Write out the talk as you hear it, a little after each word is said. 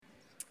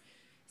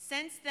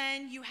Since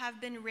then you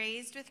have been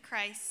raised with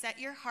Christ. Set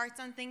your hearts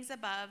on things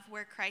above,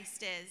 where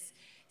Christ is,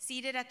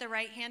 seated at the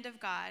right hand of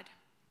God.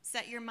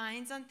 Set your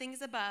minds on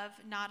things above,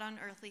 not on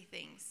earthly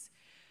things.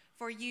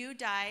 For you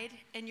died,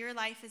 and your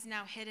life is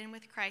now hidden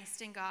with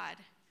Christ in God.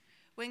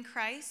 When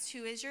Christ,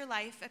 who is your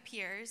life,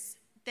 appears,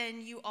 then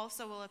you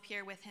also will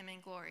appear with him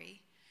in glory.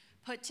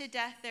 Put to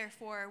death,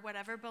 therefore,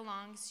 whatever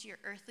belongs to your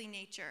earthly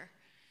nature: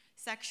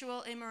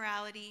 sexual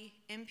immorality,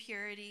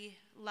 impurity,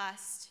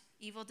 lust,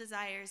 evil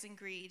desires, and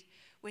greed,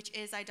 which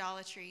is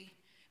idolatry.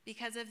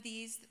 Because of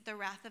these, the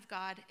wrath of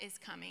God is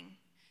coming.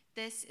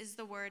 This is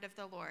the word of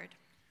the Lord.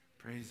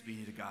 Praise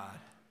be to God.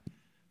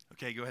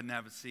 Okay, go ahead and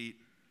have a seat.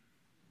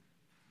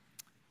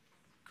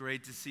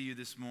 Great to see you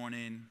this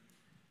morning.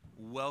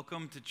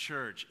 Welcome to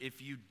church.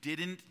 If you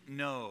didn't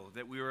know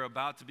that we were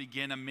about to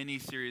begin a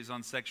mini-series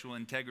on sexual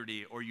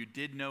integrity, or you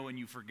did know and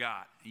you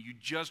forgot, and you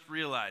just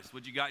realized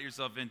what you got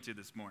yourself into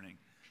this morning,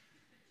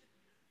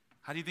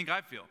 how do you think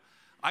I feel?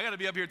 I got to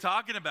be up here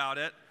talking about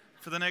it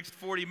for the next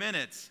 40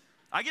 minutes.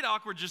 I get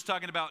awkward just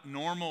talking about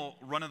normal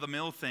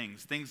run-of-the-mill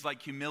things like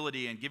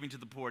humility and giving to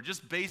the poor,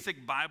 just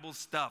basic Bible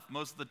stuff.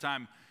 Most of the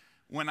time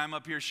when I'm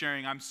up here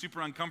sharing, I'm super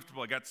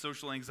uncomfortable. I got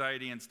social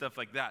anxiety and stuff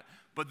like that.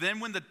 But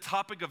then when the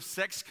topic of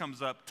sex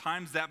comes up,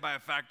 times that by a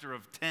factor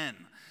of 10.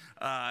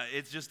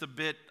 It's just a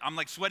bit, I'm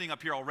like sweating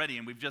up here already,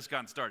 and we've just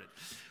gotten started.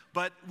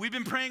 But we've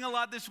been praying a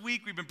lot this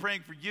week. We've been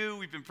praying for you.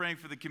 We've been praying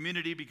for the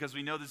community because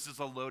we know this is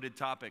a loaded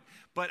topic.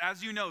 But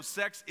as you know,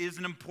 sex is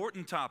an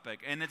important topic,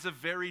 and it's a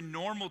very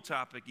normal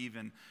topic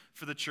even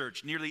for the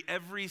church. Nearly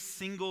every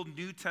single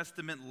New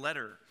Testament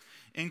letter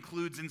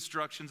includes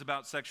instructions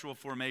about sexual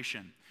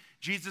formation.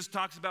 Jesus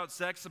talks about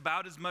sex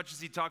about as much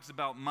as he talks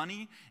about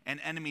money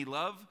and enemy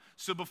love.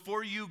 So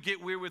before you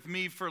get weird with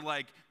me for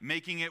like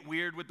making it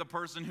weird with the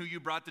person who you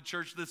brought to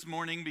church this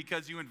morning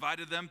because you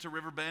invited them to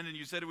Riverbend and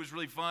you said it was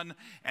really fun,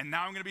 and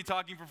now I'm going to be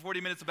talking for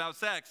 40 minutes about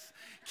sex,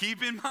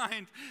 keep in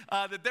mind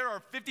that there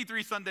are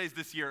 53 Sundays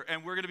this year,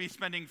 and we're going to be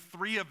spending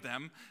 3 of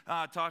them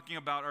talking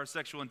about our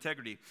sexual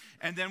integrity.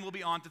 And then we'll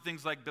be on to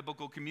things like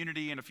biblical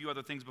community and a few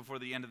other things before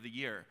the end of the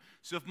year.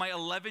 So if my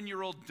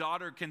 11-year-old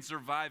daughter can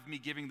survive me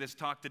giving this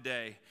talk today,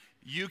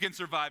 you can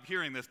survive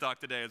hearing this talk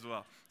today as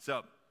well.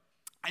 So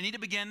I need to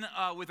begin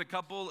with a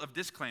couple of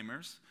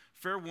disclaimers.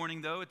 Fair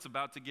warning, though, it's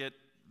about to get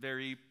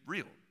very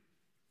real.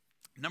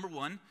 Number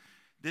one,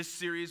 this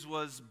series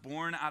was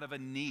born out of a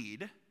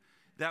need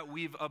that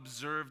we've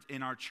observed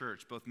in our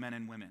church, both men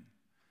and women.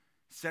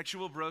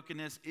 Sexual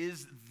brokenness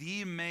is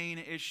the main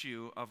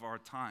issue of our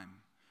time,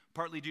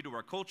 partly due to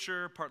our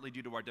culture, partly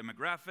due to our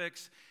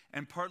demographics,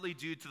 and partly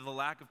due to the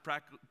lack of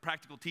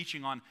practical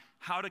teaching on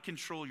how to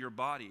control your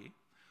body.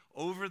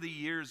 Over the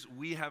years,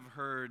 we have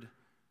heard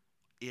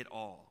it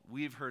all.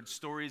 We've heard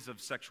stories of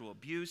sexual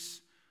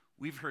abuse.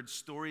 We've heard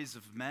stories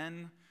of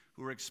men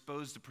who were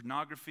exposed to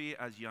pornography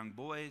as young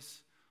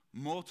boys,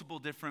 multiple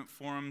different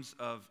forms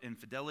of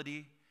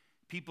infidelity,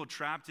 people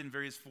trapped in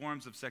various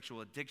forms of sexual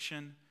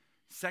addiction,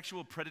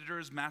 sexual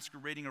predators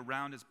masquerading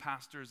around as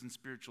pastors and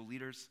spiritual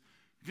leaders.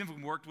 We've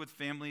even worked with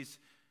families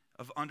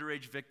of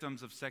underage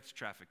victims of sex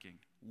trafficking.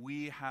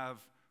 We have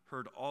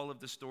heard all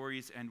of the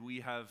stories, and we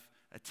have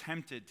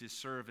attempted to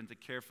serve and to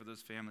care for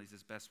those families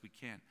as best we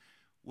can.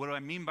 What do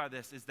I mean by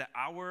this is that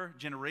our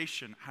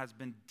generation has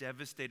been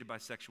devastated by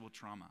sexual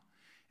trauma.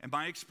 And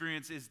my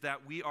experience is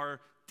that we are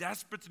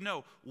desperate to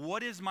know,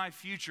 what is my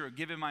future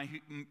given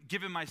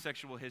my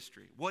sexual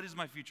history? What is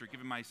my future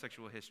given my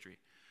sexual history?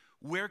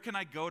 Where can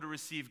I go to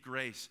receive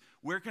grace?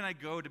 Where can I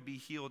go to be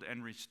healed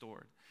and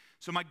restored?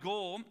 So my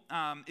goal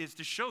is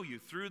to show you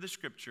through the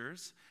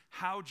scriptures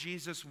how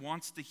Jesus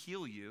wants to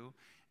heal you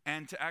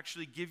and to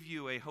actually give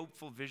you a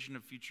hopeful vision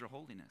of future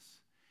holiness.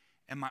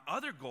 And my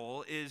other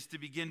goal is to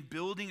begin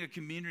building a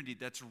community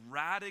that's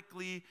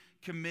radically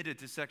committed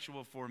to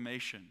sexual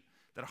formation,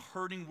 that a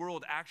hurting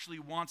world actually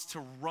wants to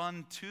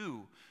run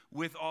to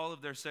with all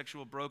of their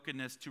sexual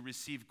brokenness to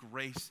receive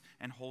grace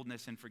and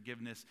wholeness and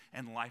forgiveness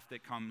and life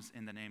that comes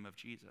in the name of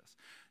Jesus.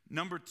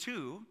 Number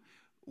 2,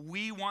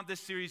 we want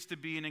this series to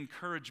be an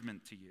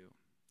encouragement to you,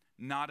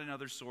 not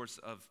another source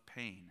of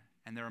pain.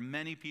 And there are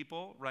many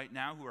people right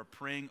now who are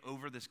praying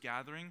over this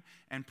gathering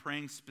and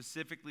praying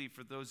specifically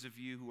for those of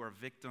you who are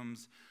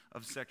victims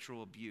of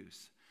sexual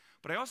abuse.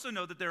 But I also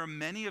know that there are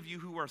many of you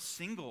who are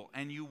single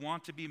and you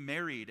want to be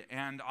married.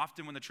 And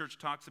often when the church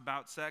talks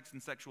about sex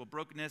and sexual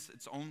brokenness,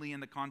 it's only in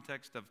the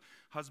context of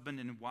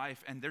husband and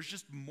wife. And there's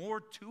just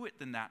more to it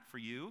than that for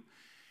you.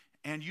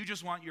 And you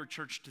just want your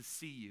church to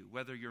see you,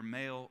 whether you're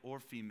male or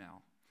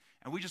female.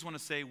 And we just want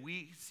to say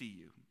we see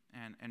you.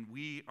 And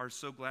we are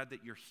so glad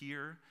that you're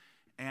here.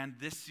 And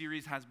this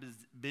series has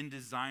been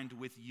designed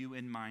with you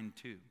in mind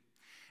too.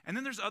 And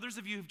then there's others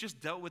of you who've just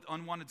dealt with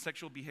unwanted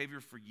sexual behavior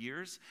for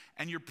years,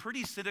 and you're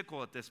pretty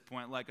cynical at this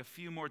point, like a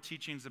few more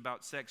teachings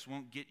about sex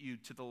won't get you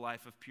to the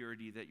life of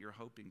purity that you're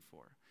hoping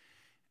for.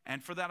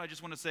 And for that, I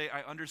just want to say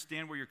I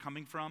understand where you're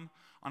coming from.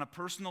 On a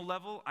personal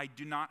level, I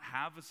do not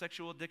have a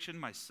sexual addiction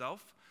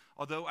myself,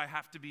 although I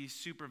have to be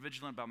super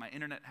vigilant about my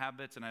internet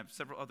habits, and I have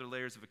several other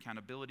layers of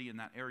accountability in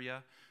that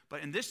area.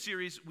 But in this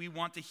series, we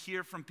want to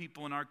hear from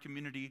people in our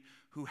community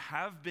who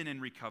have been in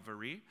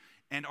recovery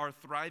and are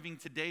thriving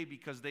today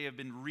because they have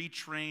been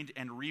retrained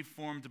and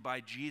reformed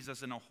by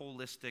Jesus in a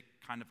holistic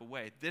kind of a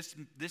way. This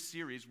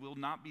series will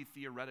not be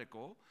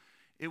theoretical.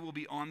 It will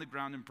be on the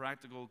ground and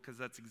practical because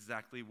that's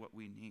exactly what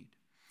we need.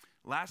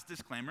 Last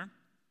disclaimer,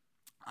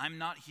 I'm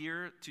not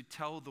here to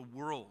tell the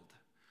world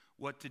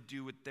what to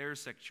do with their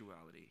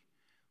sexuality.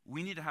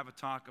 We need to have a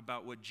talk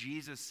about what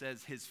Jesus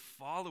says his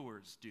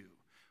followers do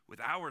with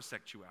our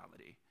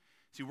sexuality.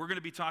 See, we're going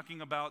to be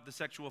talking about the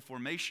sexual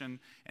formation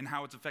and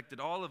how it's affected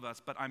all of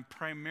us, but I'm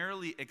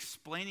primarily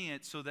explaining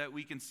it so that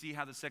we can see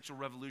how the sexual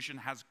revolution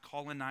has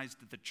colonized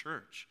the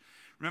church.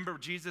 Remember,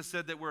 Jesus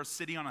said that we're a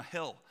city on a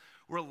hill.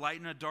 We're a light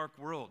in a dark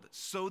world,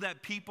 so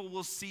that people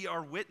will see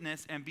our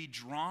witness and be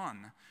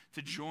drawn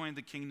to join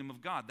the kingdom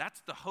of God.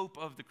 That's the hope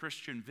of the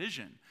Christian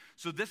vision.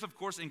 So this, of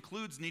course,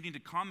 includes needing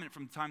to comment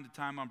from time to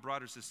time on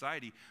broader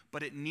society,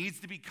 but it needs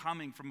to be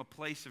coming from a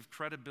place of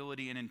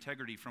credibility and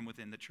integrity from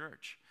within the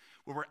church,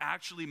 where we're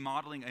actually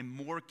modeling a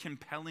more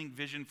compelling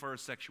vision for our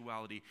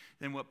sexuality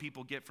than what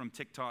people get from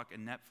TikTok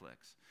and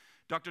Netflix.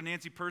 Dr.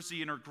 Nancy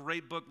Percy, in her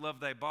great book,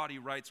 Love Thy Body,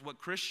 writes, what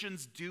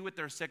Christians do with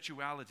their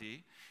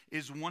sexuality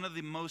is one of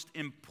the most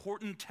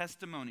important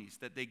testimonies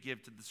that they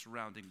give to the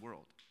surrounding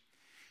world.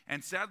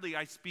 And sadly,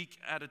 I speak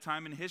at a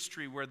time in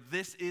history where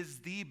this is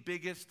the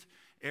biggest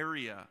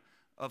area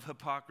of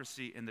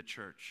hypocrisy in the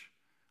church.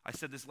 I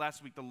said this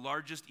last week, the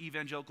largest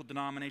evangelical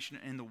denomination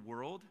in the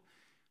world,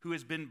 who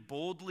has been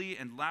boldly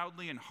and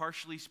loudly and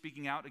harshly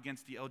speaking out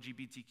against the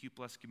LGBTQ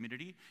plus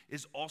community,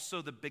 is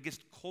also the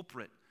biggest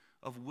culprit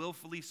of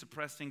willfully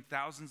suppressing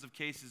thousands of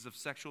cases of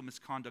sexual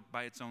misconduct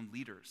by its own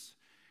leaders.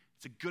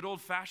 It's a good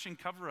old-fashioned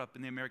cover-up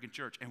in the American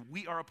church, and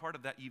we are a part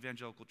of that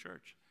evangelical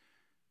church.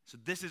 So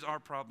this is our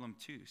problem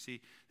too.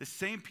 See, the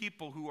same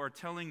people who are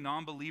telling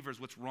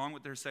non-believers what's wrong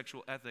with their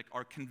sexual ethic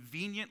are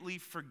conveniently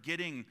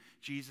forgetting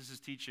Jesus'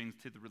 teachings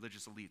to the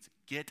religious elites.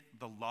 Get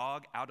the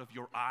log out of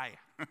your eye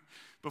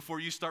before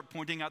you start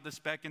pointing out the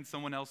speck in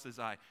someone else's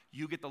eye.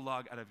 You get the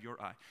log out of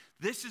your eye.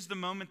 This is the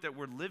moment that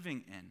we're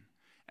living in.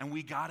 And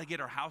we got to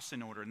get our house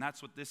in order, and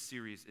that's what this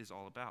series is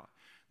all about.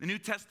 The New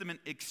Testament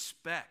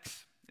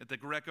expects that the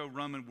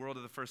Greco-Roman world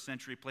of the first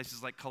century,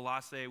 places like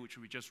Colossae, which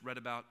we just read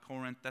about,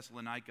 Corinth,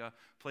 Thessalonica,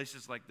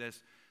 places like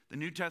this, the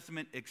New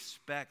Testament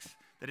expects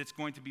that it's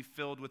going to be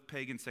filled with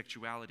pagan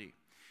sexuality.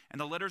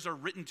 And the letters are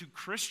written to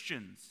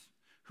Christians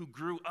who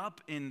grew up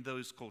in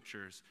those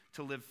cultures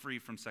to live free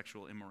from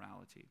sexual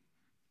immorality.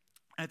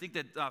 And I think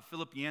that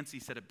Philip Yancey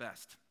said it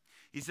best.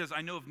 He says,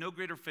 I know of no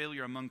greater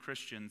failure among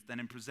Christians than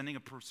in presenting a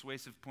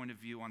persuasive point of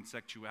view on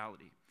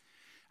sexuality.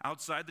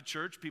 Outside the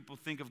church, people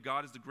think of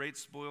God as the great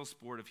spoil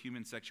sport of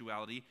human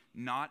sexuality,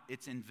 not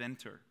its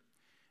inventor.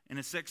 In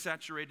a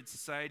sex-saturated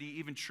society,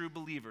 even true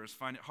believers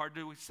find it hard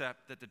to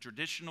accept that the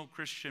traditional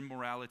Christian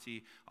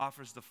morality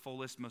offers the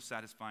fullest, most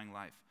satisfying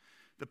life.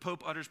 The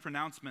Pope utters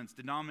pronouncements,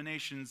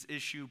 denominations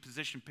issue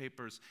position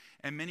papers,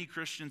 and many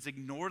Christians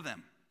ignore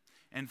them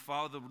and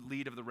follow the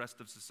lead of the rest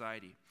of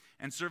society.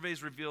 And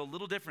surveys reveal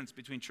little difference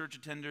between church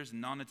attenders and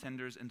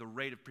non-attenders in the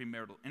rate of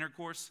premarital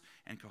intercourse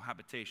and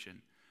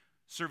cohabitation.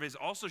 Surveys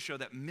also show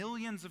that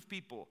millions of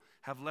people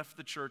have left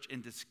the church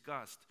in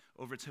disgust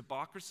over its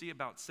hypocrisy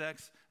about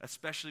sex,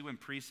 especially when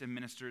priests and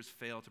ministers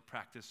fail to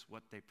practice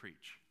what they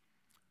preach.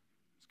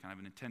 It's kind of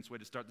an intense way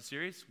to start the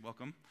series.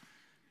 Welcome.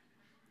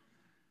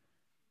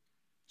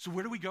 So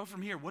where do we go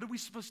from here? What are we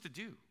supposed to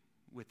do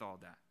with all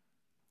that?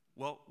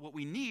 Well, what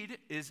we need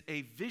is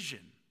a vision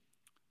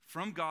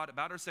from God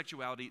about our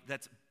sexuality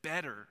that's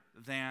better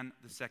than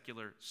the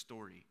secular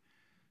story.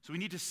 So we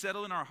need to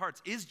settle in our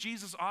hearts, is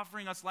Jesus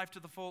offering us life to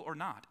the full or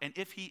not? And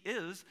if he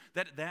is,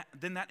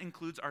 then that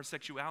includes our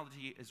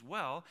sexuality as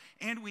well,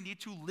 and we need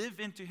to live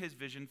into his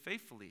vision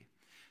faithfully.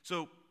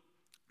 So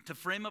to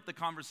frame up the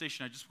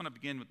conversation, I just want to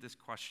begin with this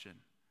question.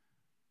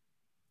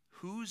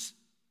 Whose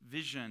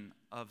vision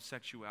of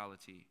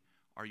sexuality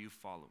are you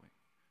following?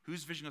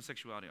 Whose vision of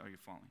sexuality are you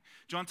following?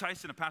 John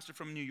Tyson, a pastor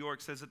from New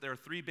York, says that there are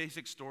three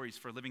basic stories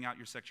for living out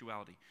your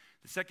sexuality: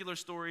 the secular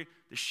story,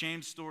 the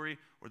shame story,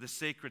 or the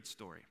sacred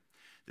story.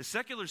 The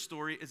secular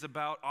story is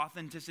about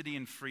authenticity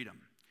and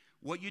freedom.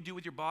 What you do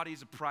with your body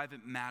is a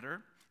private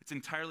matter. It's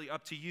entirely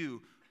up to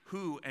you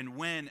who and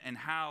when and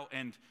how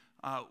and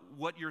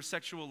what your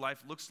sexual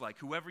life looks like.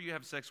 Whoever you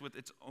have sex with,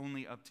 it's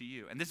only up to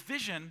you. And this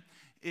vision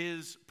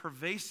is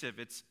pervasive.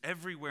 It's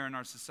everywhere in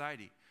our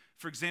society.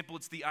 For example,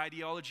 it's the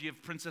ideology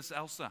of Princess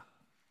Elsa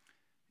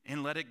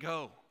in Let It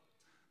Go,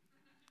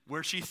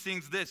 where she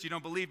sings this: you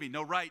don't believe me,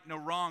 no right, no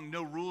wrong,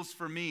 no rules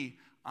for me,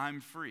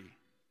 I'm free.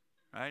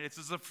 Right? It's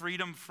just a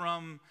freedom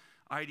from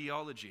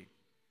ideology.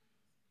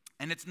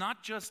 And it's not,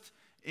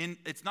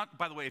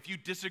 by the way, if you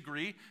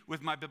disagree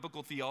with my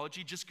biblical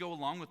theology, just go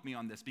along with me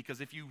on this,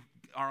 because if you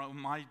are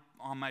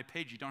on my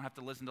page, you don't have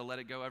to listen to Let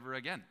It Go ever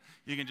again.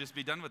 You can just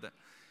be done with it.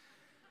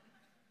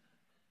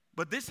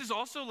 But this is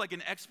also like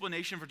an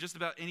explanation for just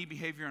about any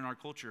behavior in our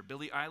culture.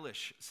 Billie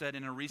Eilish said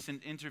in a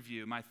recent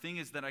interview, "My thing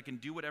is that I can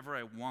do whatever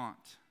I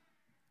want.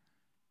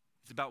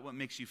 It's about what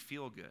makes you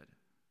feel good."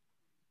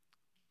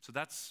 So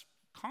that's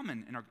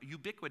common and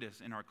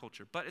ubiquitous in our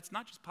culture. But it's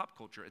not just pop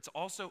culture. It's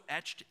also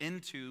etched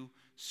into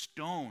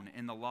stone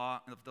in the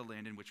law of the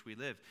land in which we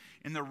live.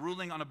 In the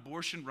ruling on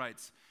abortion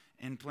rights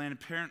in Planned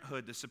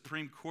Parenthood, the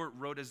Supreme Court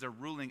wrote as their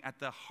ruling, "At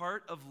the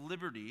heart of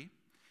liberty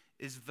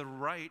is the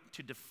right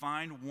to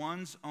define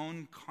one's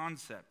own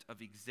concept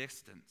of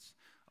existence,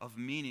 of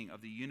meaning,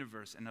 of the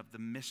universe, and of the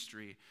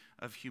mystery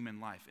of human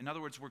life." In other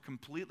words, we're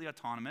completely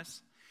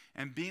autonomous,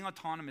 and being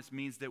autonomous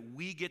means that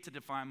we get to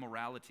define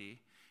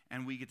morality,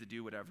 and we get to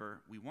do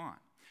whatever we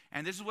want.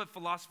 And this is what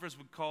philosophers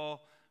would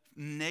call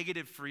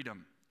negative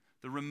freedom,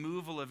 the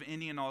removal of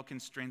any and all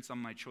constraints on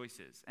my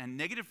choices. And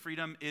negative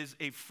freedom is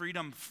a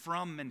freedom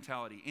from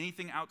mentality.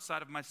 Anything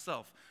outside of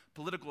myself,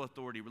 political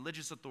authority,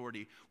 religious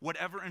authority,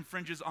 whatever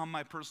infringes on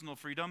my personal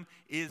freedom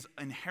is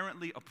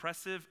inherently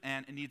oppressive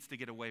and it needs to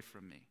get away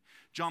from me.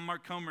 John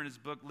Mark Comer in his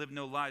book, Live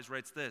No Lies,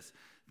 writes this: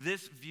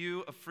 "This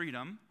view of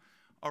freedom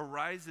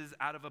arises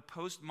out of a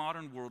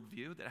postmodern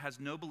worldview that has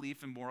no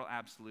belief in moral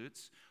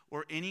absolutes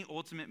or any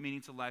ultimate meaning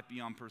to life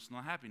beyond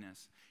personal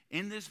happiness.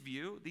 In this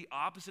view, the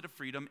opposite of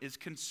freedom is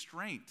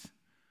constraint,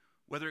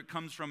 whether it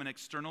comes from an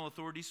external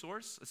authority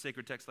source, a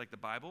sacred text like the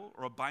Bible,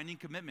 or a binding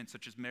commitment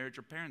such as marriage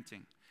or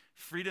parenting.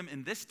 Freedom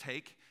in this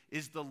take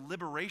is the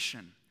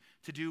liberation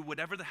to do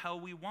whatever the hell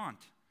we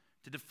want,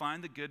 to define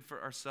the good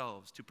for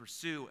ourselves, to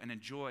pursue and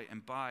enjoy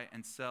and buy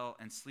and sell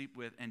and sleep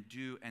with and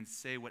do and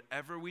say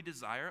whatever we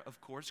desire, of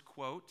course,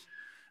 quote,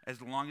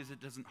 as long as it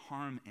doesn't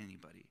harm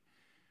anybody."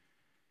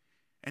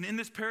 And in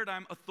this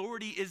paradigm,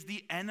 authority is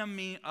the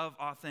enemy of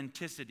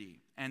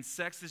authenticity, and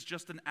sex is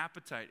just an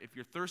appetite. If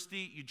you're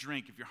thirsty, you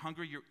drink. If you're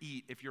hungry, you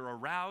eat. If you're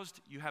aroused,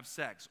 you have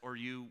sex, or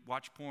you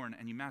watch porn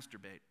and you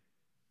masturbate.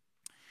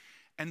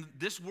 And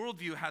this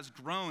worldview has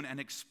grown and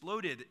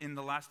exploded in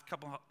the last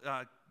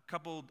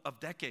couple of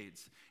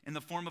decades in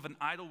the form of an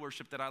idol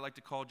worship that I like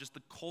to call just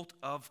the cult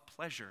of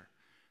pleasure.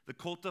 The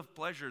cult of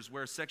pleasures,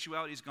 where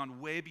sexuality has gone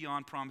way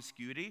beyond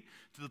promiscuity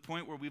to the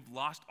point where we've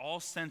lost all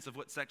sense of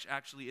what sex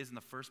actually is in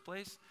the first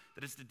place,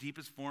 that it's the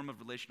deepest form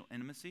of relational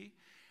intimacy,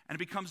 and it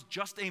becomes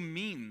just a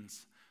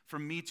means for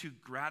me to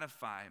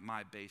gratify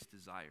my base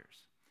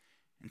desires.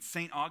 And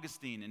St.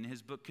 Augustine, in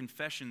his book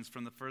Confessions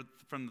from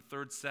the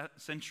 3rd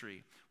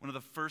century, one of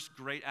the first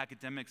great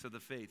academics of the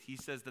faith, he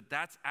says that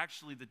that's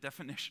actually the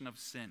definition of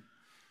sin.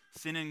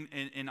 Sin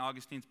in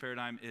Augustine's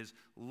paradigm is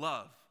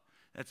love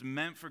that's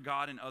meant for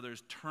God and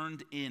others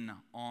turned in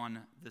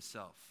on the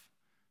self.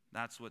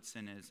 That's what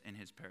sin is in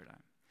his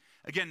paradigm.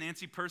 Again,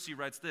 Nancy Percy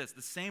writes this: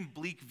 "The same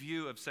bleak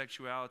view of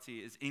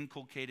sexuality is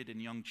inculcated in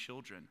young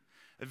children.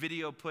 A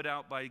video put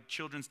out by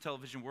Children's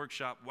Television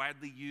Workshop,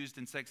 widely used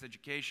in sex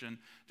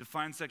education,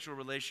 defines sexual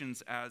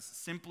relations as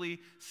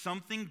simply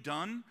something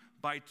done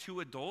by two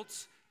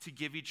adults to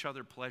give each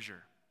other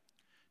pleasure.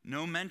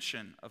 No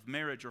mention of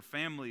marriage or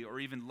family or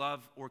even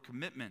love or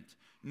commitment.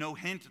 No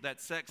hint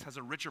that sex has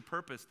a richer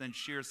purpose than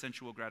sheer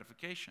sensual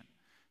gratification."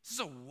 This is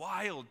a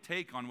wild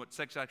take on what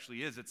sex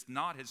actually is. It's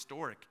not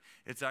historic.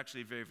 It's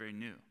actually very, very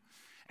new.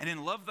 And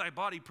in Love Thy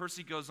Body,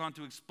 Percy goes on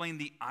to explain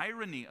the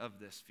irony of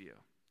this view,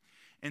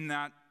 in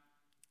that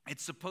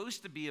it's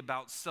supposed to be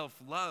about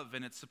self-love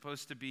and it's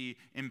supposed to be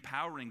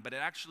empowering, but it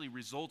actually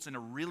results in a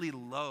really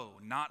low,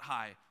 not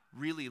high,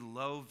 really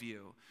low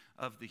view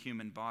of the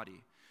human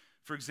body.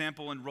 For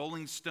example, in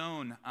Rolling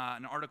Stone,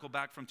 an article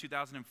back from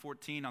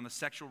 2014 on the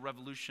sexual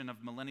revolution of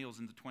millennials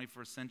in the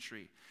 21st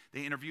century,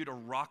 they interviewed a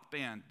rock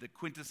band, the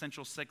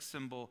quintessential sex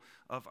symbol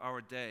of our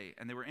day,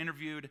 and they were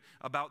interviewed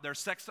about their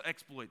sex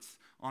exploits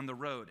on the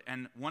road.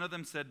 And one of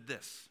them said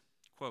this,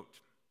 quote,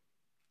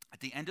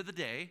 "At the end of the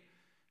day,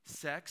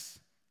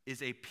 sex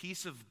is a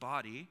piece of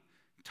body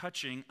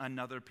touching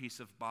another piece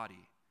of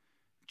body,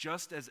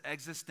 just as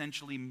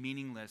existentially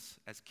meaningless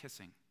as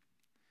kissing."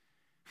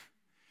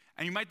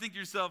 And you might think to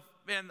yourself,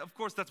 man, of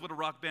course that's what a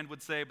rock band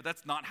would say, but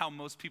that's not how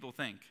most people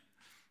think.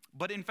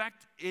 But in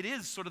fact, it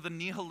is sort of the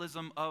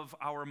nihilism of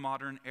our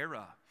modern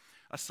era.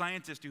 A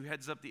scientist who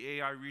heads up the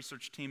AI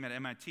research team at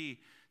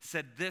MIT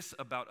said this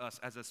about us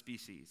as a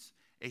species: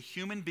 "A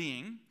human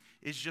being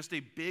is just a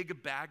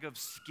big bag of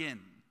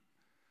skin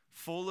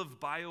full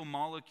of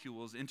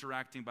biomolecules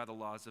interacting by the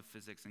laws of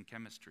physics and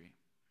chemistry."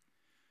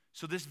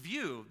 So this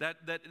view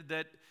that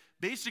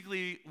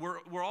basically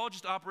we're all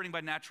just operating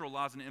by natural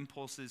laws and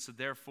impulses, so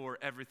therefore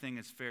everything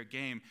is fair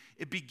game,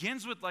 it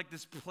begins with like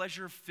this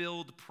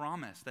pleasure-filled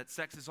promise that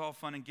sex is all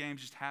fun and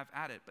games, just have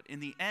at it. But in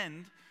the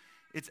end,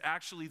 it's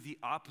actually the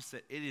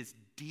opposite. It is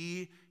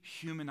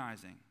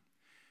dehumanizing.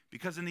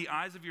 Because in the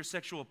eyes of your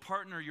sexual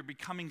partner, you're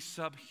becoming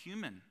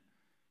subhuman.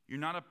 You're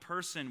not a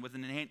person with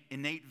an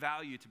innate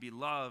value to be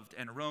loved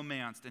and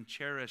romanced and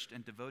cherished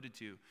and devoted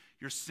to.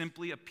 You're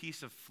simply a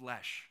piece of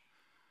flesh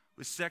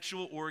with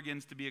sexual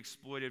organs to be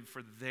exploited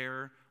for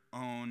their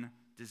own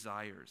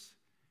desires.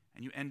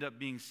 And you end up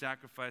being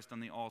sacrificed on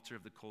the altar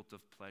of the cult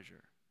of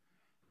pleasure.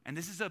 And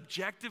this is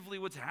objectively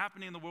what's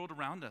happening in the world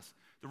around us.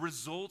 The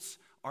results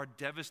are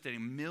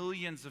devastating.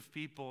 Millions of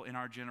people in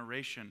our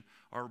generation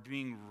are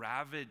being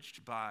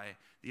ravaged by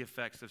the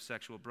effects of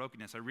sexual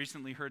brokenness. I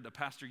recently heard a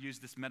pastor use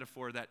this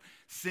metaphor that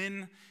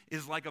sin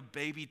is like a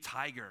baby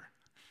tiger.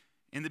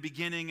 In the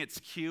beginning, it's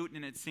cute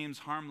and it seems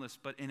harmless,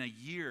 but in a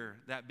year,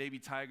 that baby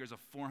tiger is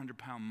a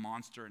 400-pound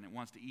monster and it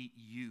wants to eat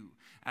you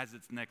as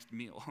its next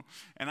meal.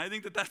 And I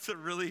think that that's a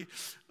really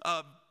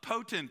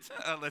potent,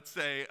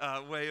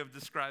 way of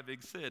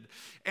describing sin.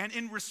 And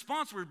in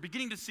response, we're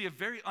beginning to see a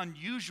very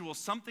unusual,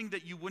 something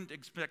that you wouldn't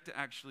expect to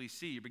actually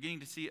see. You're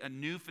beginning to see a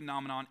new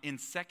phenomenon in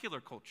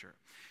secular culture.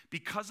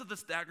 Because of the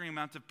staggering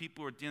amount of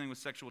people who are dealing with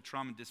sexual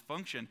trauma and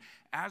dysfunction,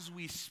 as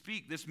we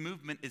speak, this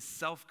movement is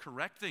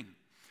self-correcting.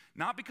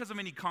 Not because of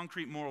any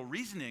concrete moral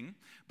reasoning,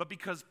 but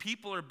because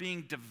people are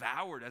being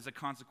devoured as a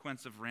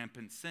consequence of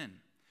rampant sin.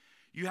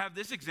 You have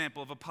this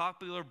example of a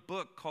popular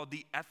book called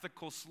The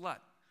Ethical Slut.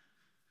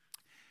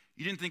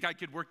 You didn't think I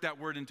could work that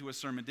word into a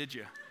sermon, did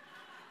you?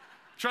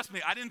 Trust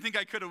me, I didn't think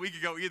I could a week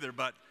ago either,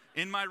 but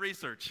in my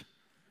research,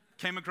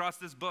 came across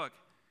this book.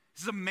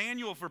 This is a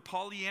manual for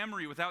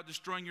polyamory without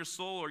destroying your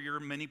soul or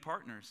your many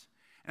partners.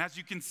 And as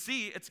you can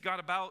see, it's got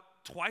about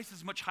twice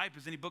as much hype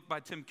as any book by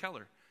Tim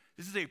Keller.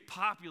 This is a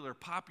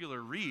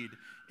popular read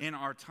in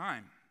our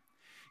time.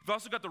 You've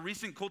also got the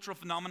recent cultural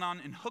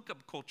phenomenon in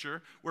hookup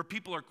culture where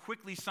people are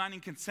quickly signing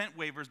consent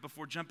waivers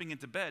before jumping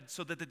into bed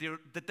so that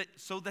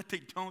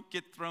they don't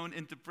get thrown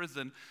into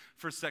prison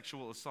for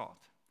sexual assault.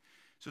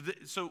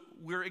 So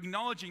we're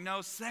acknowledging,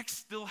 no, sex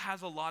still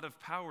has a lot of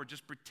power,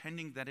 just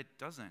pretending that it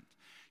doesn't.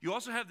 You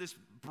also have this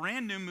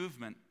brand new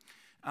movement,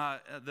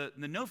 the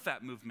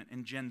NoFap movement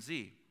in Gen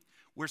Z,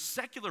 where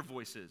secular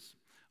voices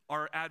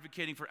are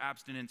advocating for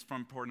abstinence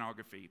from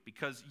pornography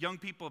because young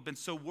people have been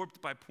so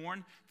warped by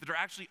porn that they're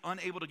actually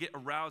unable to get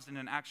aroused in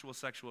an actual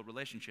sexual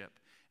relationship.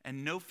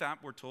 And NoFap,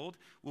 we're told,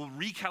 will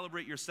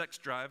recalibrate your sex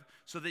drive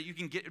so that you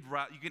can get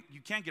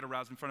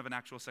aroused in front of an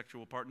actual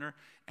sexual partner,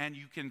 and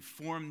you can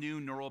form new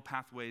neural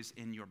pathways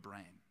in your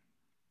brain.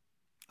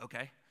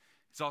 Okay?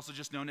 It's also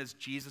just known as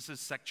Jesus'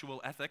 sexual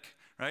ethic,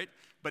 right?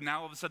 But now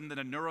all of a sudden that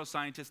a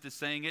neuroscientist is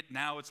saying it,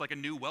 now it's like a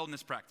new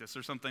wellness practice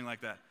or something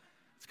like that.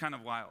 It's kind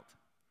of wild.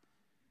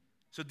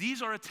 So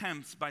these are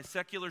attempts by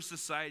secular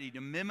society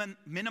to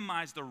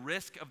minimize the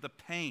risk of the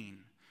pain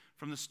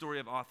from the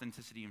story of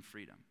authenticity and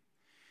freedom.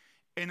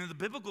 And in the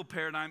biblical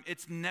paradigm,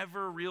 it's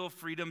never real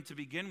freedom to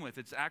begin with.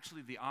 It's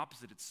actually the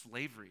opposite. It's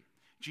slavery.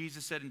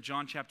 Jesus said in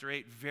John chapter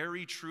 8,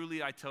 "Very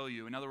truly I tell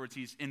you," in other words,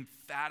 he's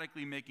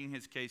emphatically making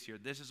his case here.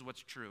 This is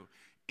what's true.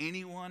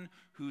 Anyone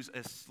who's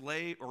a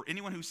slave, or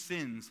anyone who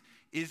sins,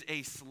 is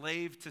a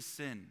slave to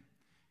sin.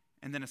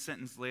 And then a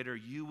sentence later,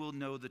 "You will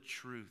know the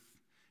truth,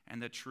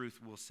 and the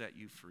truth will set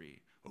you free."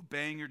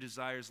 Obeying your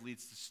desires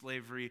leads to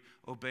slavery.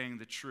 Obeying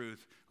the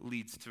truth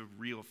leads to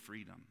real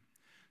freedom.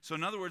 So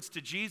in other words,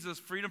 to Jesus,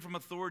 freedom from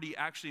authority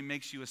actually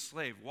makes you a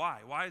slave.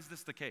 Why? Why is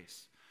this the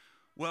case?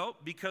 Well,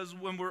 because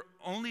when we're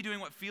only doing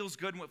what feels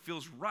good and what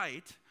feels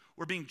right,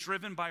 we're being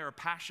driven by our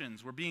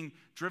passions. We're being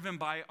driven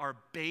by our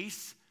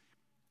base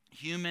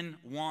human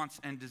wants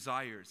and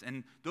desires.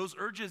 And those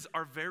urges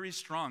are very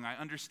strong. I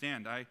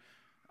understand. I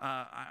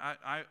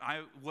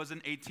was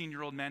an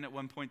 18-year-old man at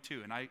one point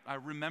too, and I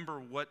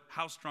remember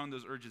how strong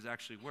those urges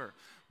actually were.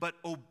 But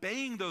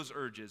obeying those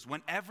urges,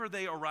 whenever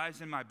they arise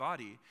in my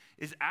body,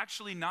 is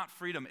actually not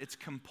freedom, it's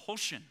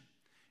compulsion.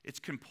 It's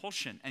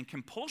compulsion, and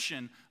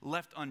compulsion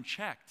left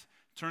unchecked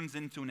turns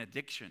into an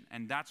addiction,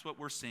 and that's what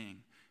we're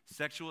seeing.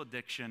 Sexual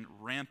addiction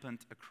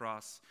rampant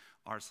across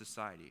our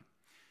society.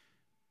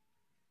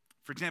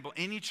 For example,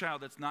 any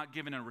child that's not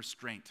given a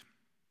restraint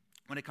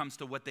when it comes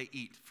to what they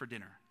eat for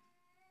dinner,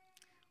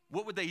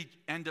 what would they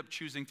end up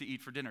choosing to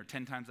eat for dinner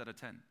 10 times out of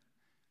 10?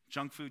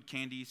 Junk food,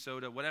 candy,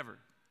 soda, whatever.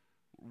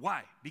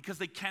 Why? Because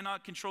they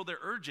cannot control their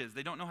urges.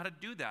 They don't know how to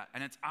do that.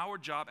 And it's our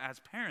job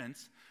as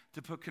parents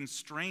to put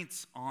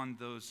constraints on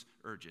those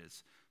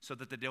urges so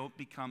that they don't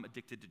become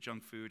addicted to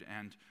junk food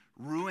and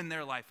ruin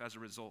their life as a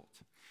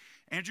result.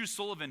 Andrew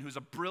Sullivan, who's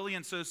a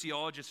brilliant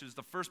sociologist, who's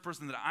the first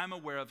person that I'm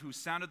aware of who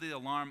sounded the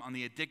alarm on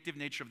the addictive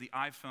nature of the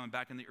iPhone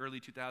back in the early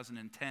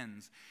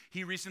 2010s,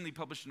 he recently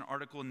published an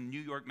article in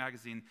New York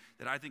Magazine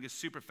that I think is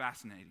super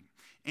fascinating.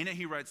 In it,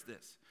 he writes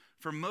this: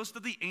 "For most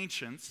of the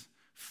ancients,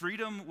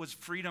 freedom was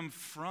freedom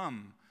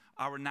from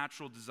our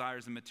natural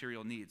desires and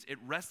material needs. It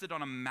rested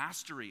on a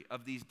mastery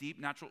of these deep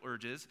natural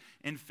urges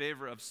in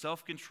favor of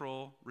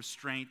self-control,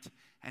 restraint,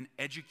 and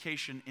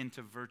education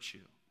into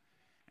virtue."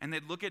 And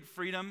they'd look at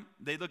freedom,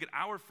 they look at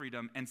our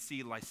freedom and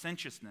see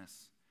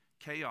licentiousness,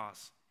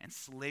 chaos, and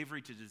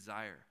slavery to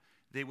desire.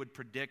 They would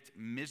predict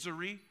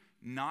misery,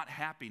 not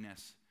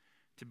happiness,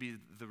 to be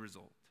the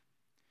result.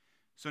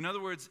 So in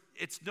other words,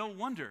 it's no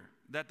wonder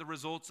that the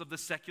results of the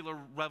sexual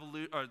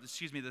revolution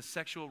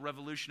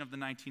of the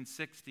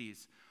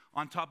 1960s,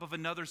 on top of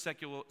another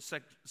sexual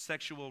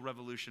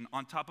revolution,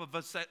 on top of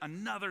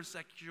another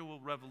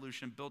sexual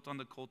revolution built on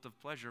the cult of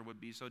pleasure,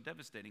 would be so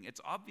devastating. It's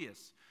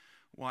obvious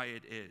why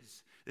it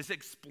is. This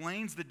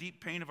explains the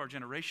deep pain of our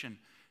generation.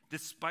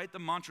 Despite the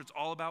mantra, it's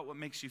all about what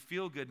makes you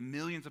feel good,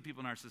 millions of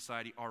people in our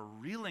society are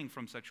reeling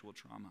from sexual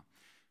trauma.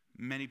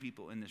 Many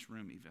people in this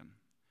room even.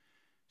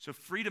 So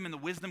freedom in the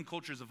wisdom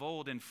cultures of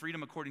old, and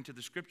freedom according to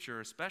the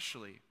scripture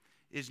especially,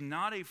 is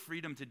not a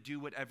freedom to do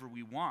whatever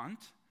we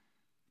want,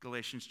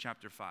 Galatians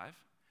chapter 5,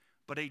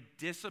 but a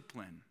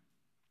discipline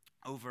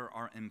over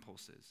our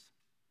impulses.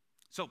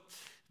 So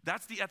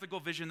that's the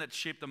ethical vision that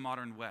shaped the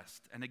modern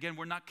West. And again,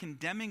 we're not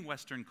condemning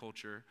Western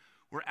culture.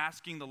 We're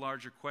asking the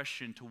larger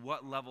question, to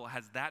what level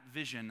has that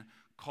vision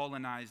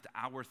colonized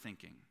our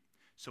thinking?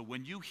 So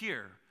when you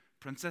hear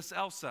Princess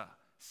Elsa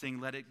sing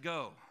Let It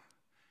Go,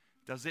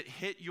 does it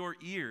hit your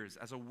ears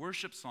as a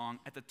worship song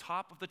at the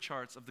top of the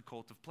charts of the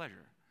cult of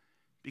pleasure?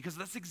 Because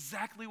that's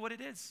exactly what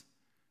it is.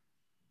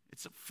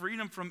 It's a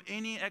freedom from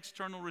any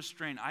external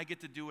restraint. I get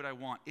to do what I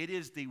want. It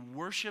is the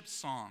worship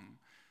song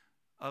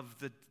of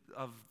the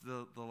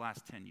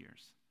last 10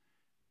 years.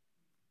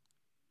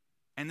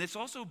 And this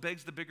also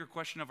begs the bigger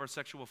question of our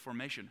sexual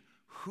formation.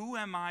 Who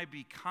am I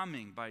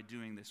becoming by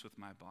doing this with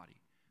my body?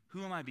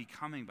 Who am I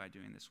becoming by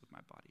doing this with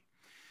my body?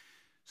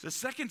 So the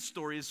second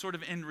story is sort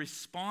of in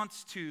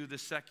response to the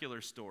secular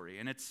story,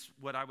 and it's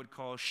what I would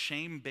call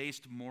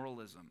shame-based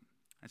moralism.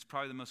 It's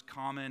probably the most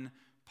common,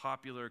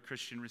 popular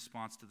Christian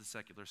response to the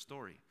secular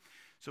story.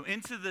 So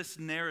into this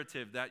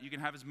narrative that you can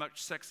have as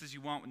much sex as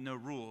you want with no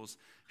rules,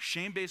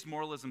 shame-based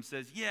moralism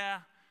says, yeah,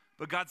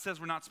 but God says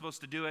we're not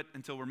supposed to do it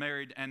until we're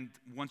married, and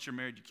once you're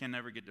married, you can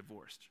never get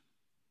divorced.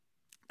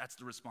 That's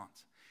the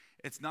response.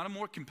 It's not a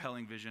more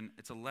compelling vision,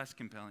 it's a less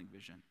compelling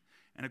vision.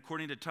 And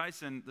according to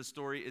Tyson, the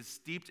story is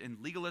steeped in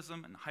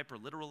legalism and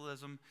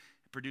hyperliteralism.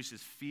 It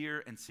produces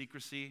fear and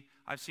secrecy.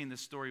 I've seen this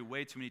story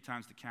way too many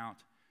times to count.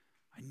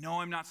 I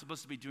know I'm not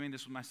supposed to be doing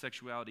this with my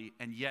sexuality,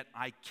 and yet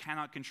I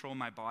cannot control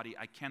my body.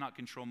 I cannot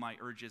control my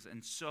urges,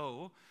 and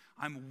so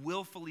I'm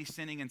willfully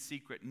sinning in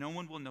secret. No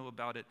one will know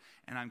about it,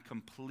 and I'm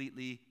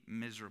completely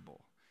miserable.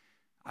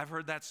 I've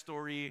heard that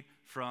story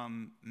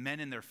from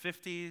men in their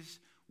 50s,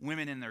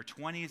 women in their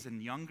 20s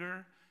and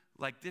younger.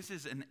 Like, this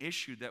is an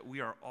issue that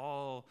we are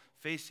all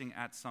facing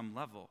at some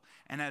level.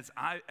 And as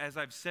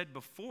I've said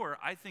before,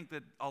 I think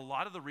that a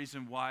lot of the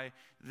reason why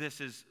this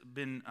has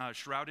been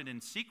shrouded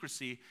in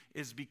secrecy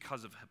is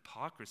because of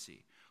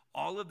hypocrisy.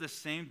 All of the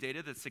same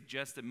data that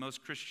suggests that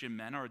most Christian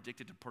men are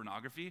addicted to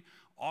pornography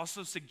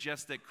also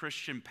suggests that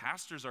Christian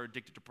pastors are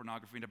addicted to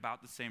pornography at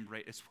about the same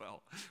rate as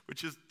well,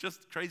 which is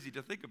just crazy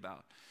to think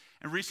about.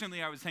 And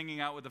recently I was hanging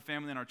out with a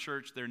family in our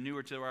church. They're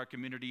newer to our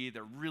community.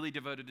 They're really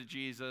devoted to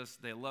Jesus.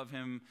 They love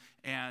him,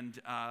 and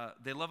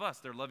they love us.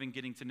 They're loving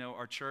getting to know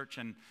our church,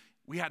 and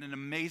we had an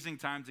amazing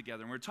time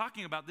together. And we were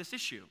talking about this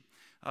issue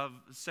of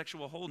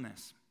sexual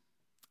wholeness.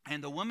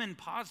 And the woman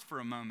paused for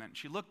a moment.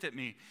 She looked at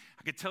me.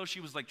 I could tell she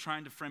was like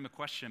trying to frame a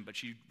question, but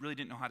she really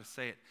didn't know how to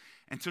say it.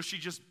 And so she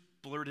just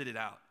blurted it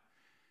out.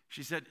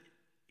 She said,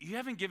 you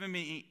haven't given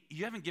me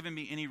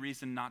any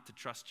reason not to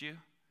trust you.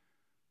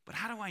 But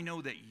how do I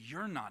know that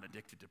you're not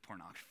addicted to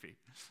pornography?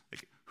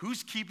 Like,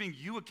 who's keeping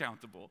you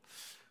accountable?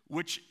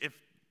 Which, if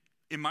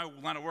in my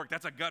line of work,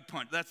 that's a gut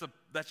punch. That's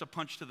a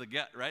punch to the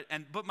gut, right?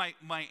 But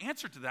my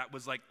answer to that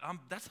was like,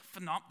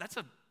 that's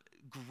a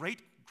great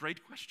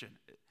question.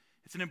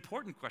 It's an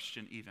important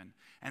question even.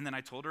 And then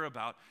I told her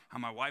about how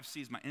my wife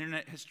sees my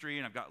internet history,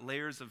 and I've got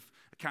layers of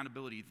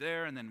accountability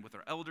there. And then with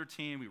our elder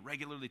team, we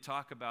regularly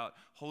talk about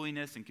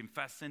holiness and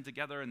confess sin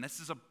together. And this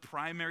is a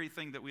primary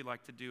thing that we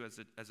like to do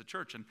as a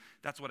church. And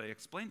that's what I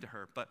explained to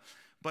her. But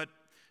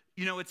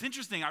you know, it's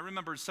interesting. I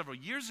remember several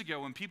years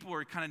ago when people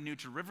were kind of new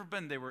to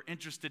Riverbend, they were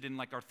interested in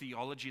like our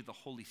theology of the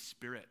Holy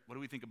Spirit. What do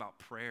we think about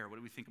prayer? What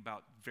do we think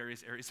about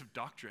various areas of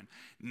doctrine?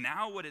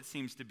 Now what it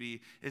seems to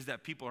be is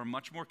that people are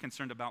much more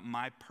concerned about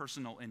my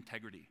personal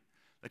integrity.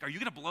 Like, are you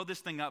going to blow this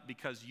thing up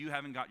because you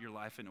haven't got your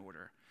life in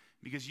order?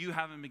 Because you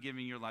haven't been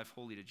giving your life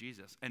wholly to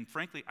Jesus? And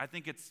frankly, I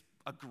think it's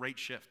a great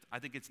shift. I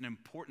think it's an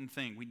important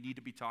thing we need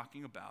to be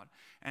talking about.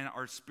 And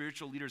our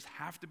spiritual leaders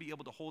have to be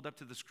able to hold up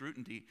to the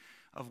scrutiny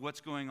of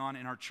what's going on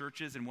in our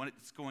churches and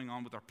what's going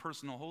on with our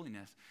personal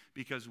holiness,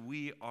 because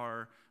we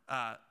are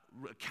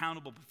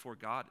accountable before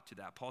God to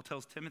that. Paul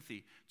tells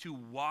Timothy to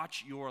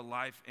watch your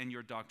life and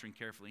your doctrine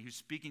carefully. He's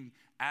speaking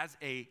as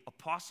an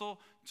apostle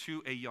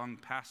to a young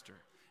pastor.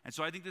 And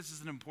so I think this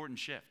is an important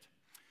shift.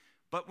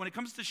 But when it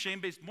comes to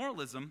shame-based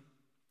moralism,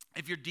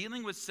 if you're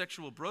dealing with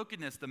sexual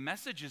brokenness, the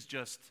message is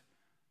just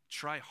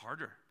try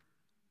harder.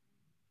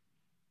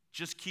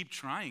 Just keep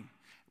trying,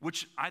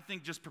 which I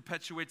think just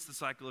perpetuates the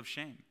cycle of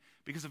shame.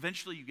 Because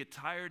eventually you get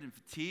tired and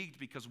fatigued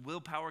because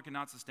willpower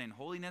cannot sustain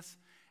holiness.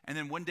 And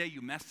then one day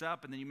you mess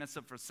up, and then you mess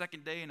up for a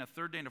second day and a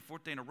third day and a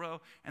fourth day in a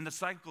row. And the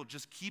cycle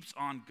just keeps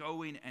on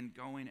going and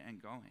going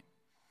and going.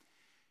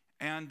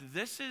 And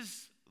this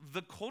is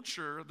the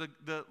culture,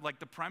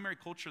 the primary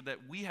culture that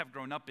we have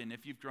grown up in,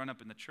 if you've grown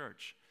up in the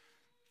church.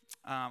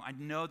 I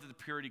know that the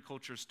purity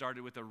culture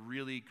started with a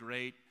really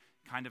great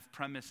kind of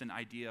premise and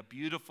idea.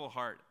 Beautiful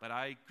heart. But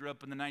I grew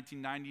up in the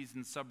 1990s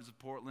in the suburbs of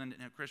Portland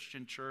in a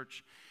Christian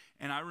church.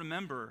 And I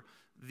remember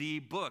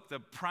the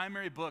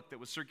primary book that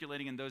was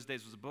circulating in those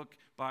days was a book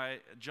by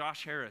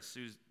Josh Harris,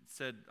 who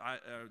said,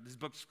 this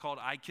book's called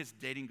I Kissed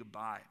Dating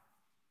Goodbye.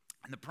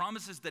 And the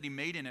promises that he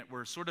made in it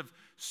were sort of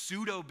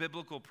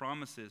pseudo-biblical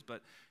promises,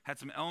 but had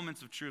some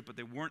elements of truth, but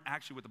they weren't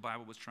actually what the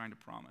Bible was trying to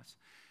promise.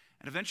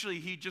 And eventually,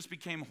 he just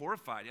became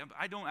horrified.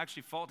 I don't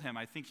actually fault him.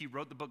 I think he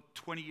wrote the book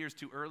 20 years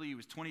too early. He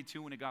was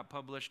 22 when it got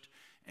published,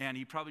 and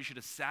he probably should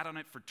have sat on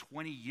it for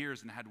 20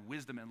 years and had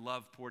wisdom and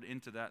love poured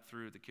into that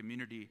through the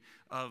community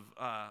of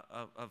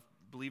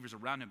believers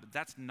around him. But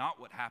that's not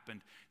what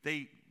happened.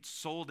 They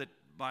sold it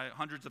by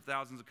hundreds of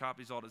thousands of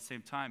copies all at the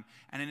same time.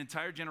 And an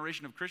entire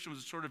generation of Christians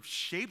was sort of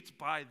shaped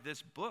by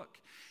this book.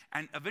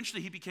 And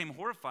eventually he became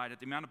horrified at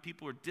the amount of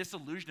people who were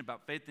disillusioned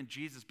about faith in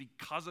Jesus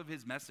because of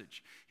his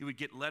message. He would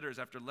get letters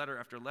after letter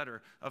after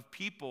letter of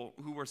people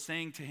who were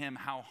saying to him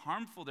how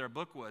harmful their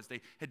book was. They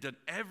had done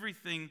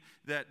everything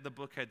that the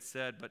book had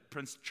said, but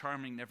Prince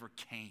Charming never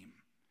came.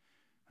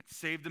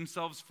 Saved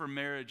themselves for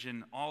marriage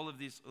and all of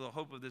these, the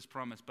hope of this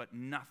promise, but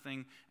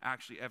nothing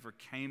actually ever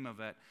came of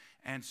it.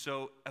 And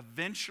so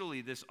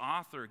eventually this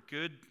author,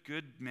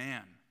 good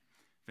man,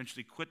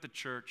 eventually quit the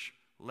church,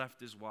 left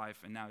his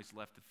wife, and now he's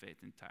left the faith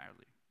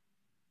entirely.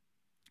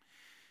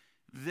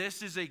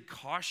 This is a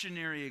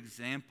cautionary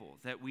example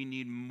that we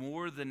need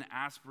more than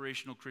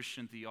aspirational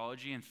Christian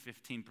theology and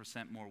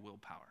 15% more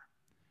willpower.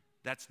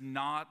 That's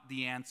not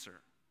the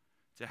answer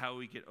to how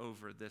we get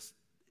over this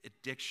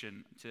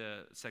addiction to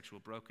sexual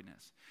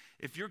brokenness.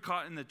 If you're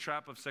caught in the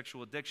trap of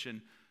sexual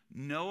addiction,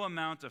 no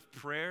amount of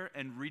prayer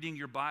and reading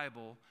your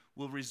Bible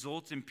will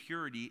result in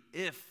purity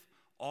if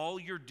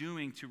all you're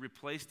doing to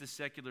replace the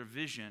secular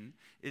vision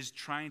is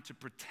trying to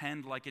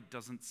pretend like it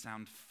doesn't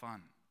sound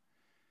fun.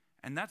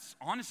 And that's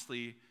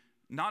honestly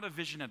not a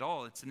vision at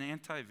all. It's an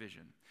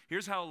anti-vision.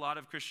 Here's how a lot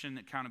of Christian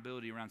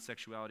accountability around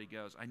sexuality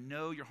goes. I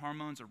know your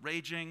hormones are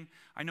raging.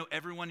 I know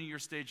everyone in your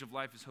stage of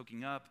life is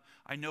hooking up.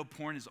 I know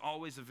porn is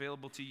always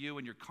available to you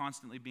and you're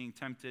constantly being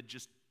tempted.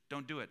 Just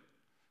don't do it.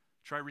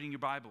 Try reading your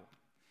Bible.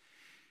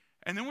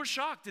 And then we're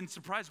shocked and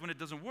surprised when it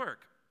doesn't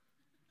work.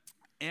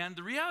 And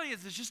the reality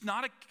is it's just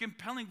not a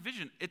compelling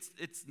vision. It's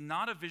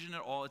not a vision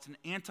at all. It's an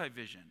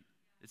anti-vision.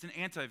 It's an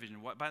anti-vision.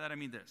 By that I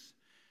mean this.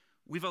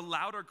 We've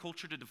allowed our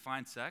culture to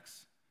define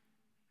sex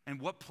and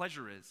what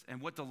pleasure is,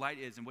 and what delight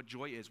is, and what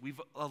joy is.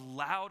 We've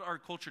allowed our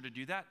culture to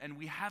do that, and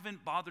we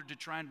haven't bothered to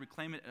try and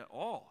reclaim it at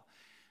all,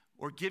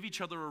 or give each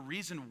other a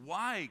reason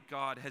why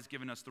God has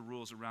given us the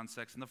rules around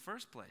sex in the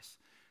first place.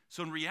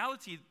 So in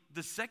reality,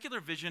 the secular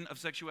vision of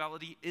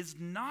sexuality is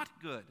not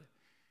good.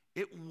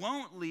 It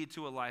won't lead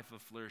to a life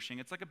of flourishing.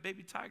 It's like a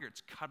baby tiger.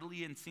 It's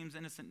cuddly and seems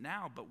innocent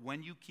now, but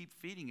when you keep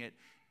feeding it,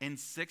 in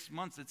 6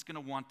 months, it's going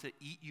to want to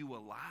eat you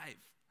alive.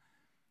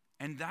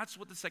 And that's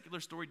what the secular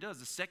story does.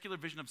 The secular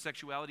vision of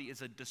sexuality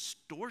is a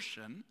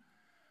distortion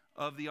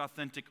of the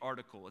authentic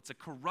article. It's a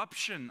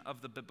corruption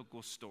of the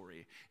biblical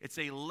story. It's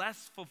a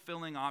less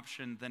fulfilling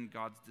option than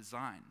God's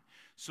design.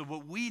 So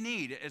what we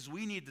need is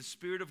we need the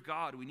Spirit of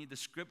God. We need the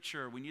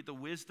Scripture. We need the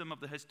wisdom of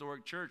the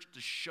historic church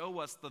to show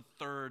us the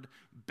third,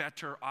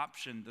 better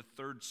option, the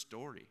third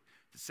story,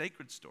 the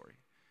sacred story.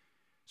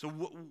 So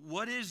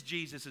what is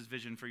Jesus'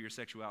 vision for your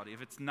sexuality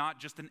if it's not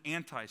just an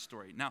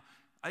anti-story? Now,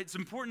 it's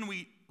important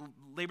we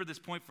labor this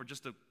point for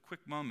just a quick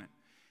moment.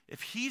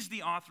 If he's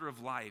the author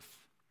of life,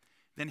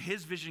 then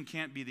his vision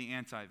can't be the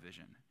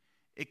anti-vision.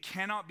 It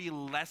cannot be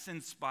less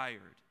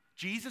inspired.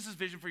 Jesus'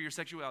 vision for your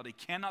sexuality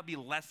cannot be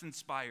less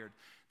inspired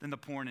than the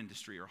porn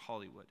industry or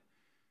Hollywood.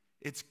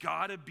 It's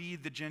got to be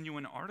the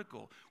genuine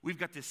article. We've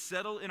got to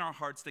settle in our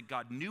hearts that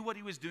God knew what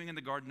he was doing in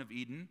the Garden of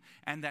Eden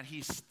and that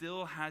he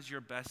still has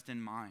your best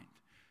in mind.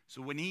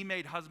 So when he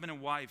made husband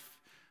and wife,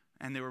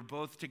 and they were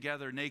both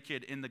together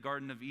naked in the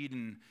Garden of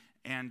Eden,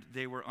 and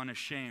they were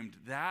unashamed.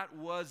 That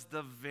was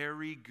the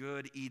very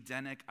good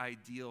Edenic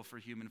ideal for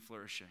human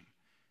flourishing.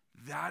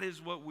 That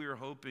is what we're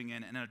hoping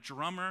in. And a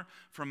drummer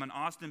from an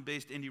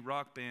Austin-based indie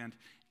rock band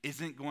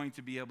isn't going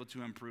to be able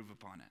to improve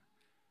upon it.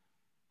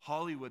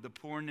 Hollywood, the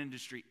porn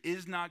industry,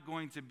 is not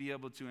going to be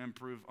able to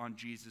improve on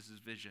Jesus'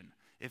 vision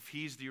if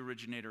he's the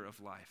originator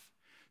of life.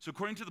 So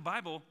according to the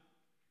Bible,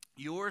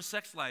 your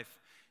sex life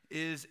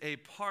is a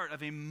part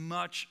of a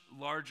much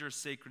larger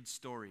sacred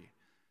story.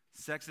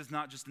 Sex is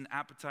not just an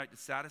appetite to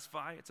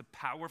satisfy. It's a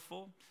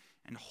powerful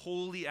and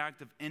holy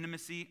act of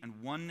intimacy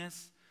and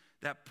oneness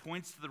that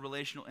points to the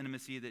relational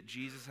intimacy that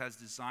Jesus has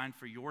designed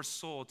for your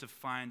soul to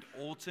find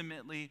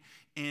ultimately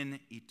in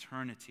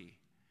eternity.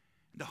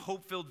 The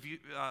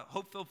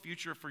hope-filled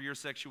future for your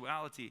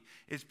sexuality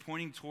is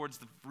pointing towards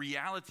the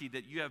reality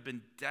that you have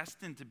been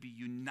destined to be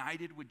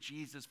united with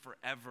Jesus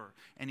forever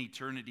and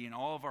eternity, and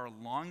all of our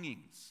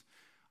longings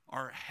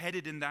are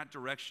headed in that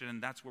direction,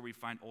 and that's where we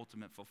find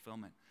ultimate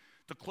fulfillment.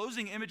 The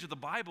closing image of the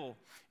Bible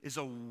is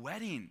a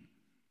wedding.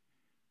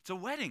 It's a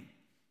wedding.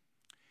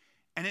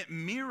 And it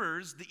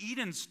mirrors the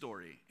Eden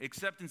story,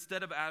 except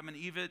instead of Adam and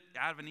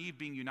Eve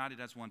being united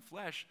as one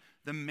flesh,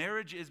 the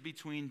marriage is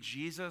between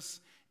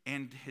Jesus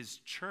and his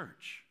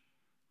church.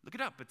 Look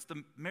it up. It's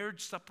the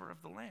marriage supper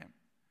of the Lamb.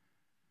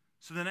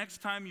 So the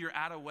next time you're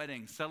at a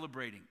wedding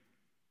celebrating,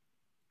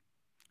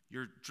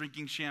 you're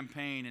drinking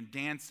champagne and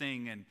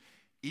dancing and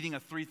eating a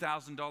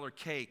 $3,000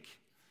 cake,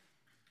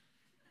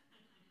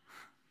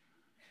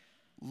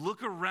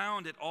 look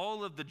around at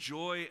all of the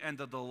joy and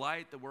the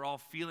delight that we're all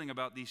feeling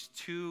about these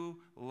two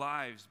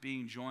lives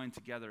being joined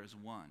together as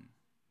one.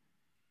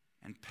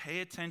 And pay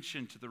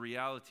attention to the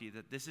reality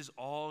that this is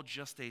all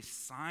just a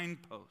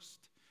signpost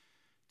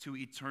to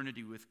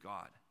eternity with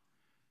God.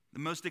 The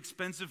most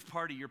expensive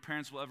party your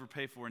parents will ever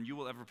pay for and you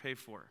will ever pay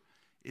for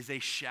is a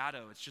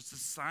shadow. It's just a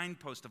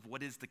signpost of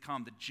what is to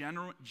come.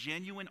 The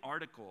genuine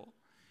article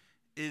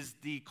is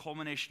the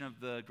culmination of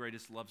the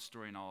greatest love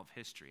story in all of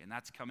history. And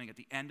that's coming at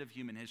the end of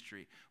human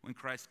history when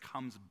Christ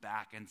comes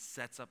back and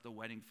sets up the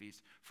wedding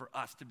feast for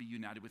us to be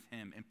united with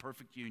him in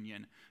perfect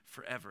union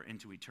forever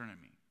into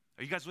eternity.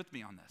 Are you guys with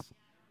me on this?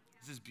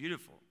 This is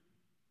beautiful.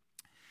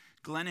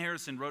 Glenn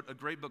Harrison wrote a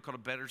great book called A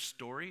Better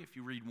Story. If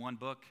you read one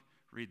book,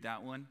 read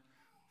that one.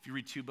 If you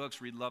read two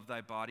books, read Love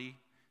Thy Body.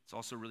 It's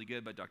also really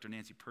good, by Dr.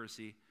 Nancy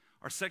Percy.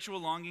 Our sexual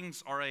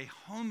longings are a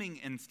homing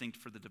instinct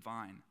for the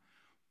divine,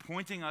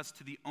 pointing us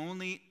to the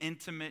only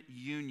intimate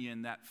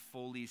union that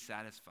fully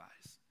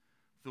satisfies,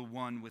 the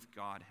one with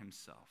God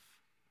himself.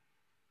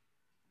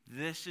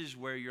 This is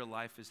where your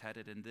life is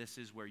headed, and this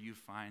is where you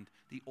find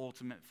the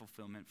ultimate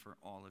fulfillment for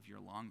all of your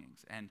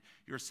longings. And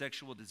your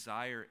sexual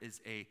desire is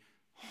a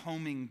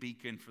homing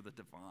beacon for the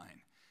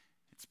divine.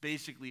 It's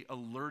basically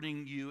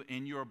alerting you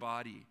in your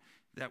body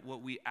that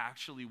what we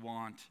actually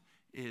want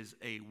is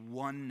a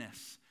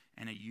oneness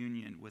and a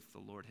union with the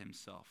Lord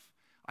himself.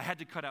 I had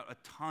to cut out a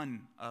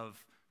ton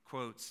of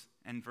quotes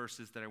and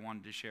verses that I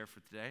wanted to share for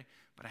today,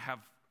 but I have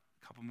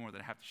a couple more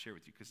that I have to share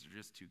with you because they're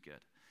just too good.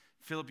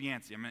 Philip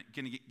Yancey, I'm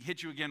going to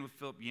hit you again with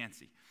Philip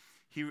Yancey.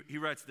 He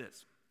writes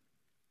this: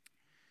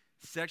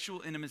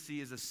 sexual intimacy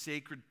is a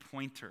sacred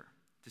pointer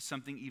to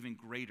something even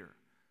greater,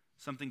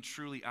 something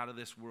truly out of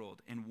this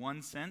world. In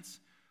one sense,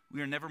 we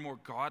are never more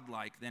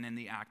godlike than in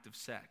the act of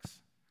sex.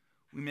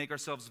 We make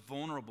ourselves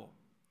vulnerable.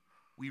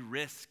 We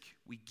risk,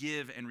 we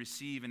give and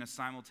receive in a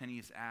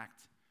simultaneous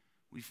act.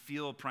 We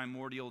feel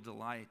primordial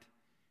delight,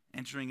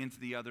 entering into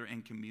the other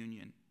in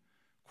communion.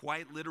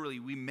 Quite literally,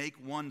 we make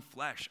one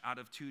flesh out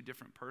of two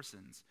different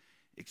persons,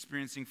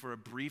 experiencing for a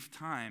brief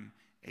time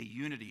a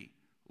unity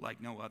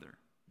like no other.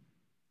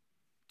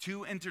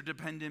 Two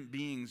interdependent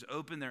beings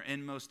open their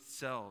inmost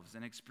selves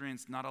and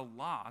experience not a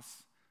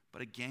loss,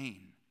 but a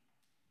gain.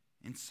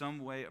 In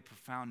some way, a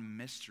profound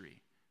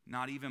mystery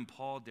not even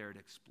Paul dared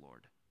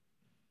explore.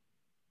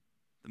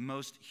 The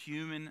most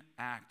human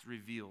act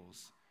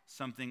reveals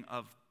something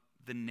of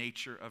the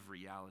nature of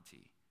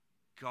reality,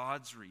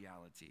 God's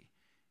reality,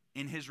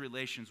 in his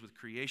relations with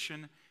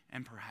creation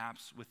and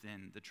perhaps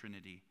within the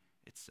Trinity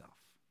itself.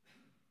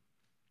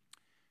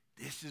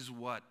 This is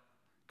what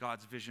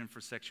God's vision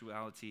for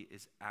sexuality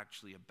is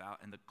actually about,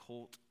 and the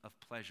cult of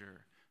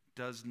pleasure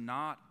does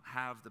not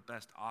have the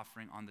best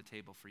offering on the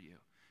table for you.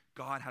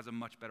 God has a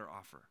much better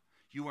offer.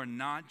 You are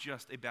not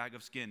just a bag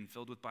of skin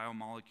filled with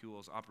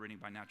biomolecules operating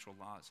by natural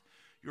laws.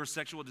 Your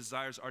sexual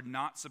desires are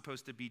not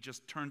supposed to be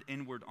just turned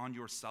inward on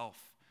yourself.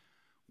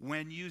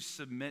 When you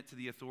submit to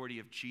the authority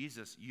of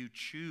Jesus, you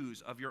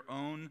choose of your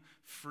own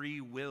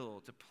free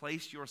will to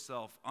place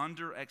yourself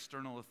under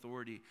external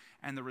authority,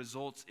 and the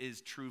result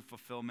is true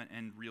fulfillment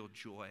and real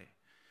joy.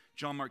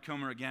 John Mark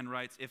Comer again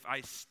writes, if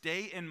I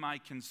stay in my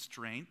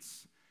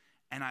constraints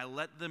and I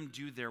let them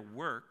do their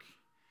work,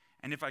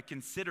 and if I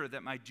consider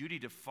that my duty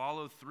to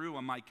follow through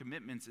on my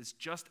commitments is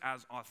just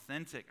as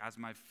authentic as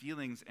my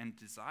feelings and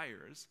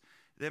desires,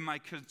 then my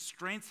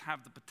constraints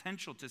have the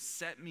potential to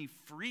set me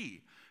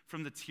free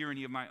from the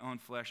tyranny of my own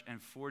flesh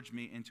and forge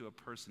me into a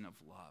person of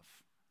love.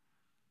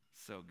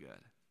 So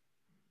good.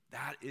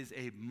 That is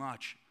a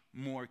much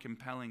more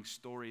compelling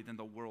story than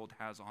the world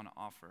has on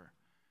offer.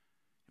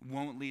 It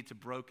won't lead to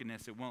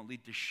brokenness. It won't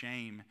lead to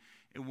shame.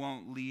 It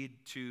won't lead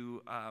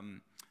to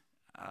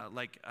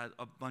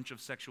a bunch of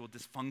sexual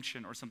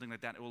dysfunction or something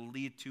like that. It will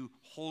lead to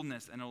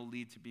wholeness, and it will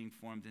lead to being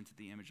formed into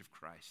the image of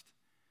Christ.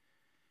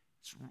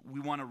 So we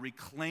want to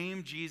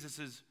reclaim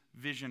Jesus'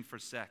 vision for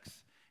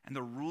sex and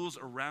the rules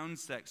around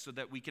sex so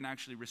that we can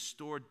actually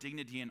restore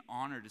dignity and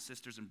honor to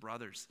sisters and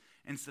brothers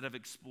instead of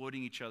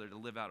exploiting each other to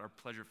live out our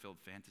pleasure-filled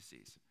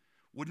fantasies.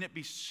 Wouldn't it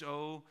be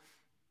so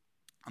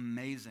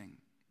amazing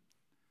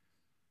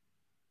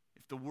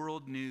if the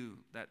world knew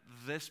that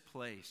this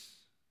place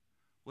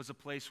was a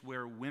place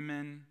where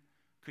women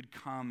could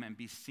come and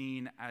be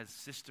seen as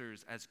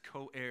sisters, as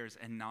co-heirs,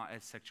 and not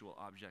as sexual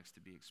objects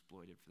to be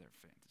exploited for their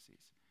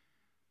fantasies?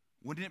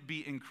 Wouldn't it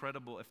be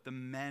incredible if the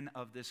men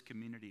of this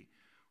community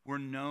were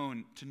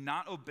known to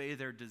not obey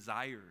their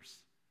desires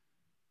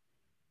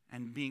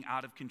and being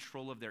out of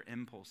control of their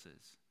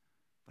impulses,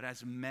 but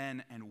as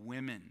men and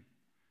women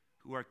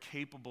who are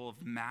capable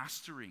of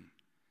mastering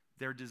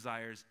their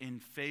desires in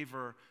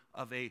favor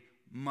of a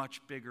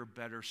much bigger,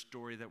 better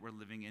story that we're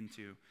living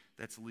into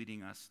that's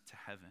leading us to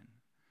heaven?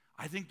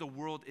 I think the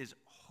world is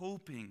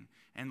hoping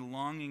and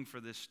longing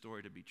for this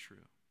story to be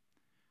true.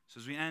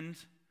 So as we end,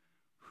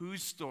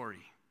 Whose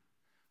story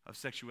of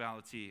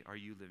sexuality are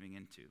you living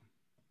into?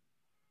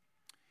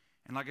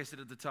 And like I said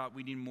at the top,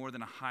 we need more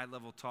than a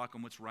high-level talk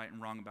on what's right and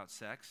wrong about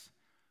sex.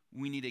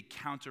 We need a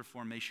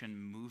counter-formation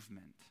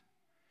movement.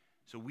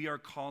 So we are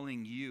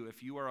calling you,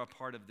 if you are a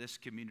part of this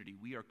community,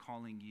 we are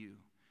calling you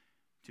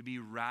to be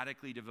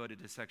radically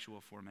devoted to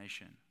sexual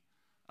formation,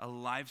 a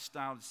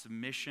lifestyle of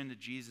submission to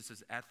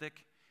Jesus'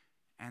 ethic,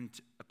 and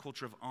a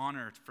culture of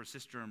honor for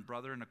sister and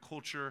brother, and a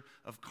culture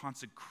of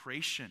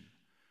consecration,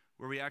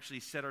 where we actually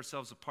set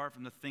ourselves apart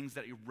from the things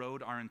that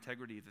erode our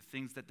integrity, the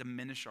things that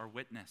diminish our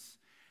witness.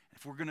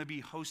 If we're going to be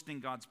hosting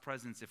God's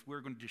presence, if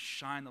we're going to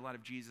shine the light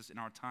of Jesus in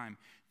our time,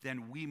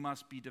 then we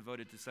must be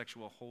devoted to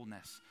sexual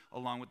wholeness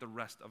along with the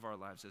rest of our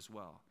lives as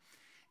well.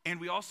 And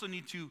we also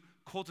need to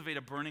cultivate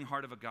a burning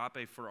heart of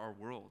agape for our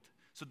world,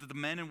 so that the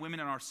men and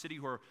women in our city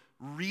who are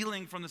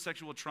reeling from the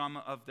sexual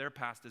trauma of their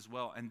past as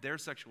well and their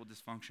sexual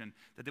dysfunction,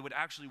 that they would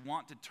actually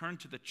want to turn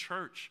to the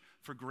church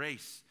for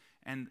grace.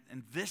 And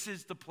this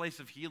is the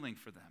place of healing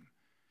for them.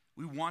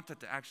 We want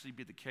that to actually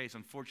be the case.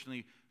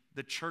 Unfortunately,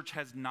 the church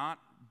has not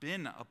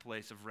been a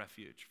place of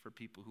refuge for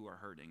people who are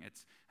hurting.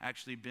 It's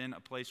actually been a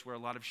place where a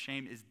lot of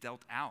shame is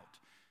dealt out,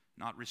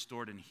 not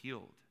restored and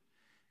healed.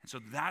 And so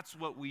that's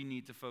what we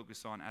need to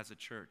focus on as a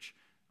church: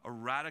 a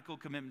radical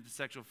commitment to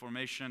sexual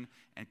formation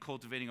and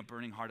cultivating a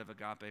burning heart of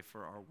agape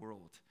for our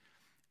world.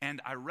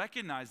 And I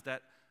recognize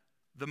that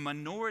the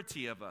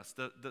minority of us,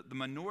 the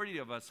minority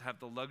of us have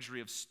the luxury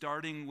of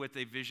starting with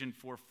a vision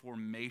for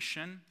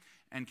formation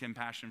and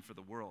compassion for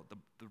the world.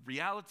 The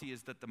reality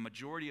is that the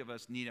majority of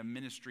us need a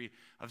ministry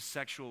of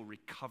sexual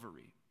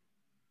recovery,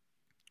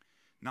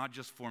 not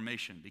just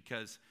formation,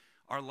 because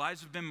our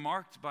lives have been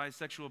marked by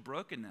sexual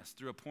brokenness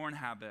through a porn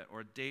habit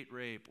or date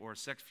rape or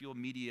sex-fueled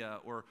media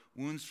or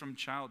wounds from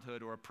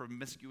childhood or a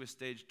promiscuous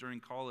stage during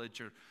college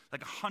or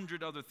like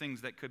 100 other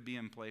things that could be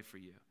in play for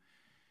you.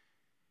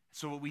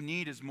 So what we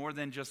need is more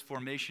than just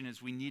formation,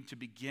 is we need to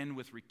begin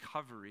with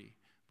recovery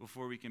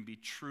before we can be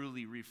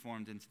truly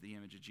reformed into the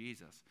image of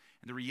Jesus.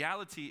 And the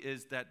reality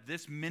is that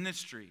this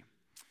ministry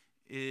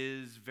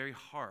is very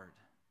hard,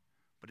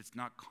 but it's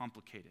not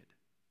complicated.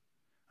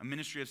 A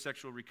ministry of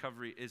sexual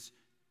recovery is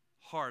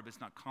hard, but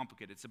it's not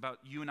complicated. It's about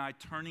you and I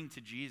turning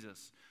to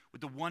Jesus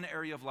with the one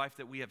area of life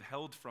that we have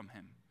held from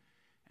him.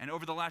 And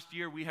over the last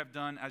year, we have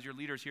done, as your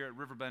leaders here at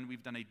Riverbend,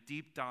 we've done a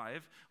deep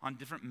dive on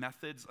different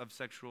methods of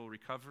sexual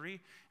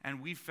recovery.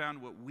 And we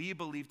found what we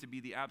believe to be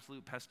the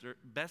absolute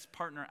best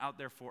partner out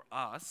there for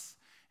us.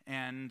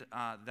 And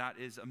that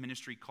is a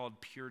ministry called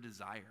Pure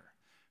Desire.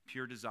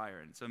 Pure Desire.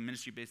 And it's a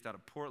ministry based out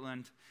of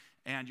Portland.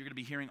 And you're going to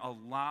be hearing a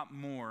lot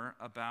more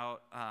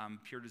about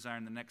Pure Desire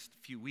in the next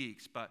few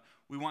weeks. But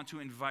we want to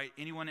invite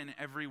anyone and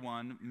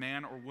everyone,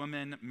 man or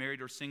woman, married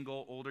or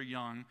single, old or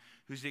young,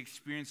 who's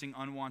experiencing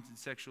unwanted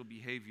sexual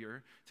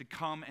behavior, to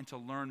come and to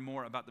learn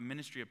more about the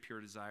ministry of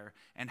Pure Desire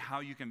and how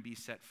you can be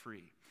set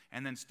free.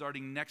 And then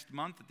starting next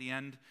month, at the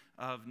end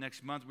of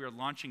next month, we are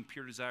launching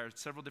Pure Desire,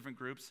 several different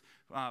groups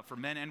for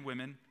men and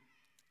women.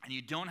 And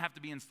you don't have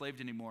to be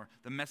enslaved anymore.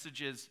 The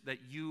message is that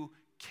you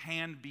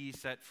can be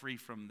set free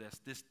from this.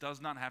 This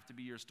does not have to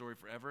be your story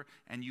forever,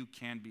 and you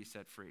can be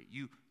set free.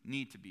 You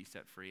need to be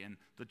set free, and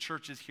the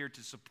church is here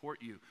to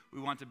support you. We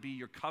want to be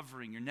your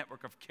covering, your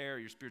network of care,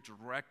 your spiritual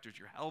directors,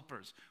 your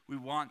helpers. We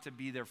want to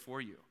be there for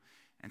you.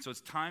 And so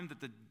it's time that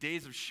the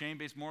days of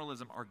shame-based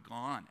moralism are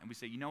gone, and we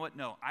say, you know what?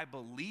 No, I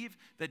believe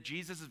that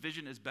Jesus'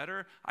 vision is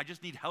better. I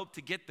just need help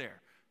to get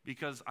there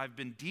because I've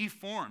been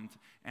deformed,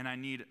 and I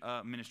need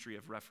a ministry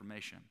of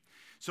reformation.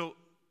 So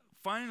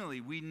finally,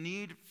 we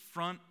need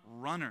front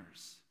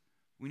runners.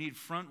 We need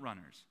front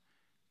runners.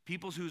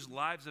 People whose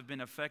lives have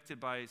been affected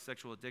by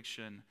sexual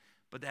addiction,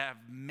 but that have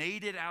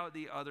made it out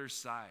the other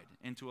side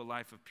into a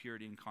life of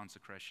purity and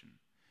consecration.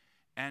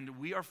 And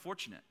we are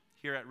fortunate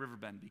here at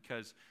Riverbend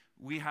because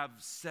we have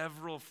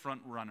several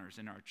front runners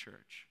in our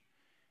church.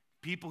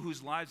 People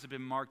whose lives have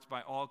been marked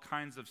by all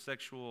kinds of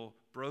sexual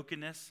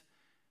brokenness,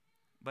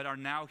 but are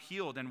now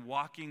healed and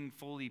walking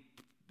fully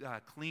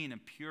clean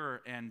and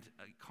pure and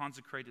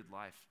consecrated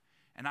life.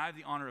 And I have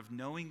the honor of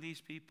knowing these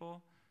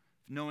people,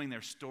 knowing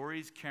their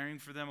stories, caring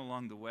for them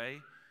along the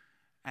way.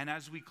 And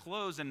as we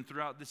close and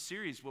throughout this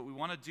series, what we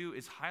want to do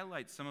is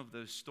highlight some of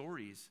those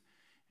stories,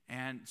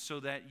 and so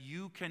that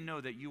you can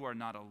know that you are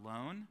not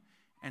alone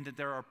and that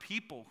there are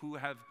people who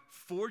have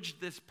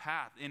forged this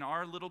path in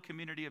our little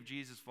community of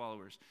Jesus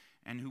followers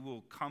and who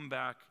will come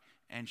back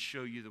and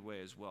show you the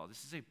way as well.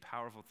 This is a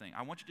powerful thing.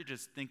 I want you to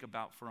just think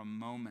about for a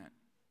moment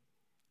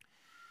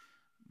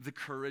the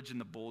courage and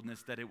the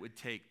boldness that it would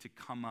take to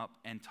come up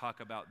and talk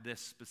about this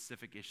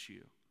specific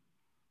issue.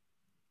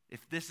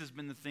 If this has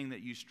been the thing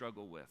that you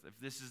struggle with, if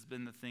this has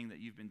been the thing that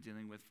you've been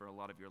dealing with for a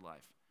lot of your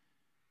life,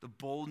 the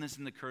boldness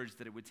and the courage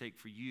that it would take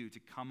for you to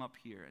come up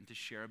here and to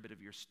share a bit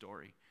of your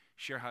story,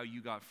 share how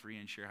you got free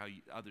and share how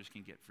others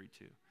can get free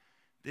too.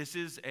 This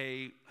is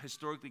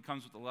historically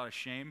comes with a lot of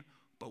shame,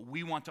 but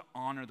we want to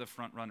honor the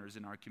front runners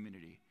in our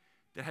community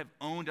that have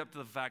owned up to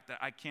the fact that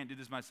I can't do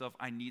this myself,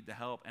 I need the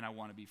help, and I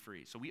want to be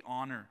free. So we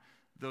honor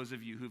those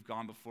of you who've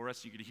gone before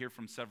us. You're going to hear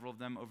from several of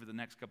them over the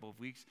next couple of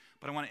weeks.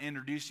 But I want to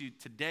introduce you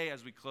today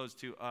as we close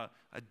to a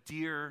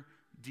dear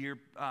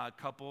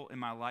couple in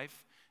my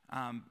life.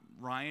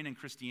 Ryan and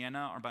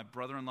Christiana are my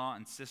brother-in-law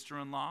and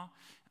sister-in-law.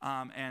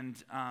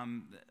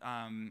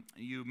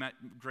 You met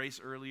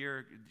Grace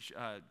earlier.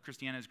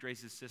 Christiana is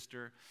Grace's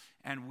sister.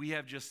 And we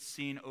have just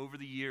seen over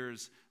the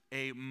years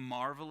a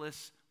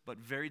marvelous but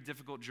very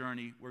difficult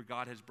journey where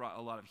God has brought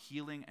a lot of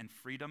healing and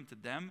freedom to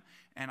them.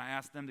 And I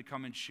asked them to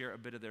come and share a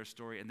bit of their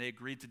story, and they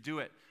agreed to do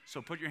it.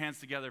 So put your hands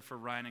together for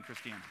Ryan and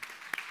Christiana.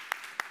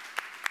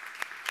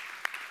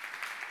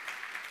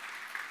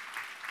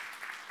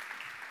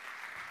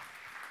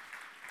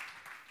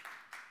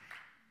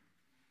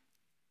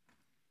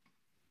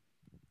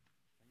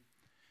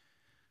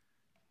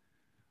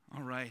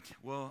 All right.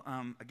 Well,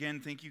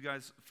 again, thank you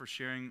guys for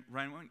sharing.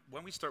 Ryan, why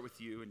don't we start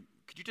with you? And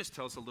could you just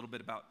tell us a little bit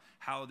about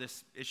how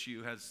this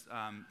issue has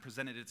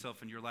presented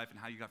itself in your life and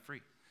how you got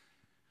free?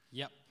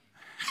 Yep.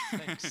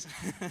 Thanks.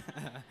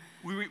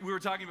 We were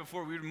talking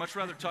before. We would much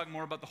rather talk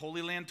more about the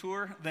Holy Land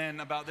tour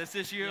than about this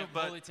issue. Yeah,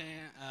 but Holy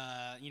Land,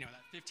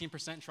 that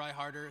 15% try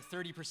harder,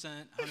 30%,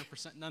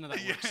 100%, none of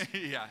that works.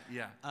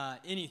 Yeah.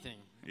 Anything.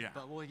 Yeah.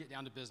 But we'll get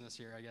down to business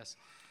here, I guess.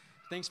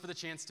 Thanks for the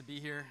chance to be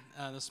here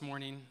this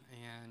morning.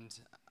 And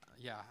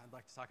I'd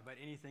like to talk about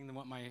anything than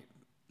what my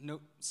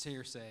notes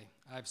here say.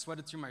 I've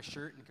sweated through my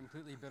shirt and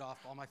completely bit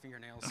off all my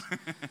fingernails.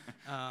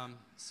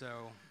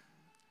 So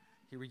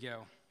here we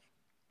go.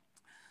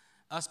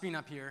 Us being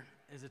up here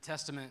is a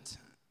testament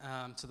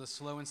to the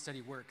slow and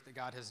steady work that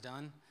God has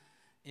done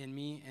in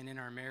me and in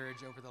our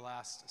marriage over the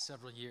last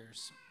several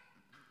years.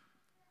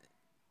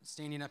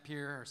 Standing up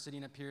here or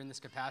sitting up here in this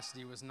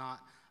capacity was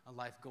not a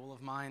life goal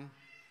of mine.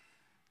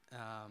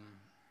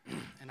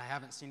 And I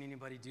haven't seen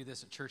anybody do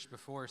this at church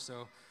before,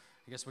 so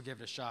I guess we'll give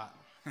it a shot.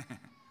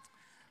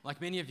 Like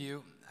many of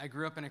you, I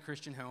grew up in a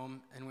Christian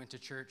home and went to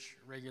church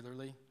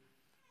regularly.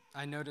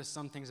 I noticed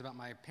some things about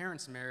my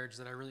parents' marriage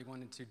that I really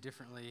wanted to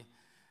differently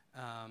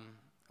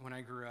when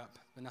I grew up,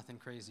 but nothing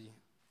crazy.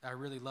 I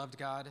really loved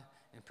God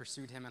and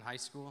pursued Him in high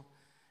school,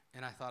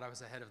 and I thought I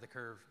was ahead of the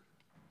curve.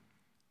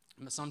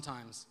 But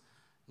sometimes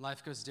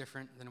life goes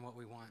different than what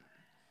we want.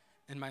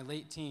 In my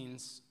late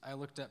teens, I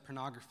looked up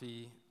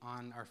pornography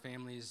on our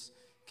family's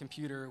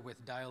computer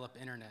with dial-up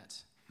internet.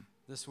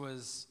 This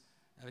was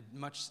a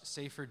much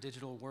safer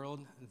digital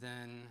world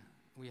than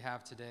we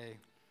have today.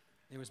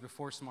 It was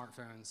before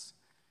smartphones.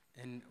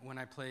 And when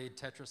I played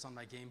Tetris on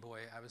my Game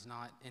Boy, I was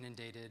not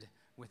inundated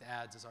with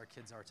ads as our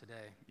kids are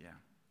today. Yeah.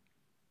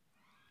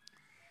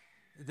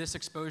 This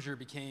exposure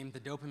became the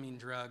dopamine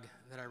drug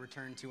that I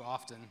returned to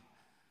often.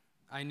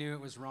 I knew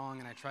it was wrong,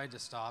 and I tried to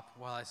stop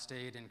while I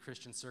stayed in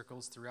Christian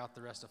circles throughout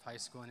the rest of high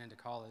school and into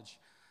college.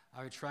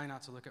 I would try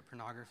not to look at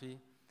pornography,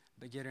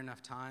 but get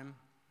enough time,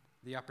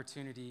 the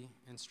opportunity,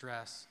 and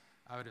stress,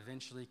 I would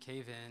eventually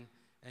cave in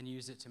and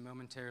use it to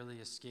momentarily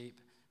escape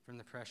from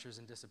the pressures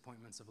and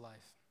disappointments of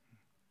life.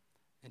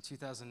 In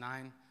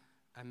 2009,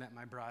 I met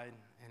my bride,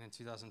 and in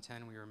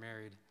 2010, we were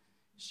married.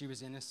 She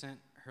was innocent,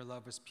 her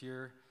love was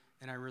pure,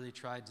 and I really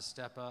tried to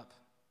step up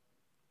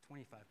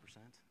 25%.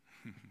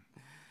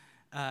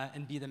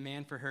 And be the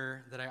man for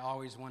her that I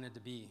always wanted to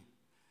be.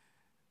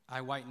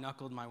 I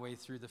white-knuckled my way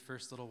through the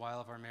first little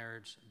while of our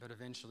marriage, but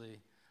eventually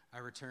I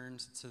returned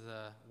to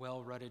the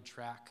well-rutted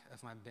track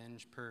of my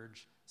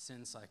binge-purge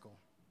sin cycle.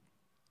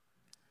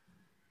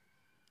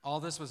 All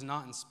this was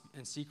not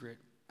in secret.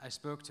 I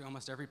spoke to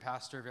almost every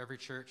pastor of every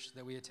church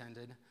that we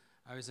attended.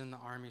 I was in the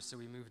Army, so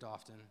we moved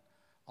often.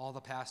 All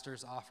the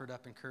pastors offered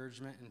up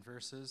encouragement and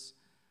verses,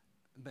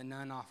 but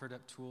none offered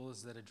up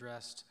tools that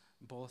addressed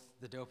both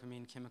the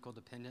dopamine chemical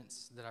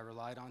dependence that I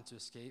relied on to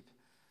escape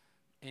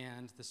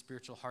and the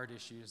spiritual heart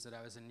issues that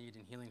I was in need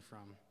and healing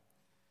from.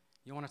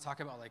 You want to talk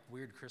about like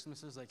weird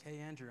Christmases? Like, hey,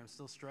 Andrew, I'm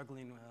still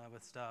struggling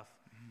with stuff.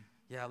 Mm-hmm.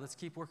 Yeah, let's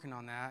keep working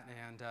on that,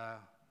 and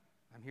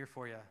I'm here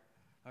for you.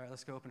 All right,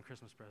 let's go open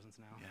Christmas presents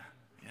now.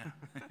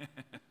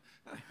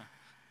 Yeah.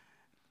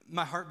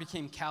 My heart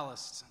became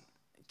calloused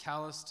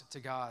to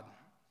God.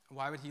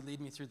 Why would He lead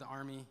me through the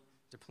Army,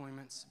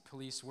 deployments,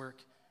 police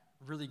work,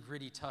 really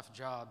gritty, tough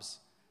jobs,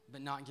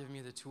 but not give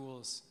me the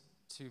tools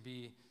to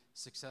be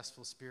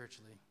successful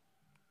spiritually?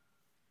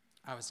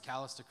 I was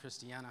callous to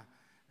Christiana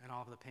and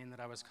all of the pain that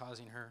I was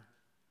causing her.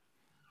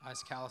 I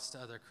was callous to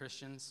other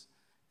Christians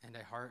and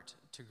a heart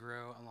to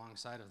grow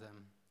alongside of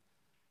them.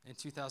 In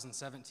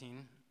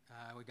 2017,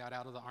 we got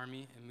out of the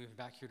Army and moved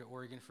back here to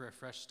Oregon for a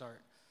fresh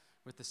start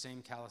with the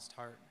same calloused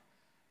heart.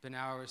 But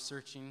now I was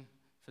searching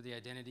for the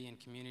identity and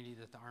community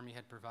that the Army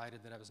had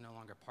provided that I was no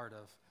longer part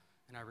of,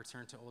 and I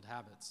returned to old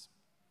habits.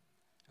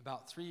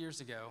 About 3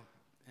 years ago,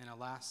 in a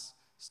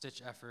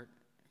last-ditch effort,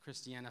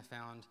 Christiana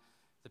found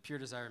the Pure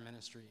Desire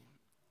Ministry.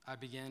 I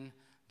began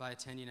by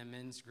attending a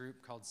men's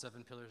group called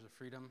 7 Pillars of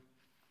Freedom,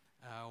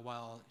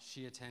 while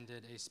she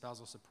attended a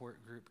spousal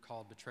support group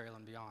called Betrayal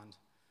and Beyond.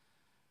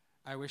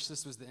 I wish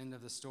this was the end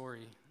of the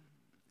story,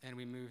 and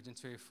we moved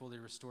into a fully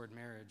restored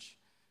marriage,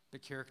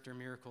 but character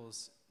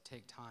miracles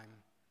take time.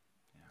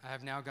 Yeah. I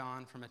have now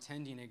gone from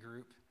attending a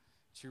group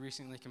to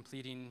recently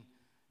completing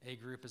a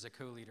group as a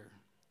co-leader.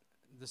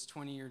 This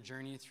 20-year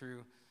journey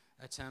through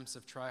attempts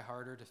of try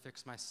harder to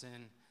fix my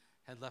sin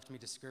had left me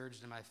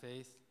discouraged in my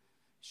faith,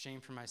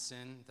 shamed for my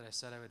sin that I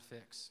said I would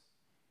fix.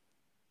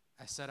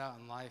 I set out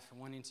in life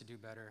wanting to do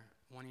better,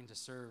 wanting to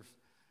serve,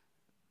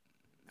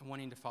 and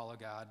wanting to follow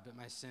God, but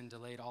my sin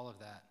delayed all of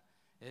that.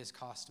 It has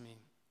cost me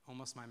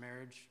almost my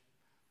marriage,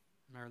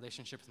 my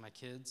relationship with my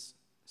kids,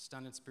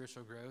 stunted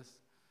spiritual growth,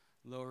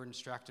 lower and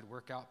distracted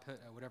work output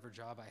at whatever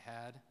job I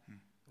had,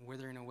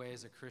 withering away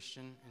as a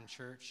Christian in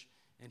church,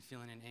 and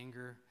feeling in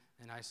anger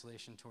and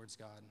isolation towards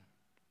God.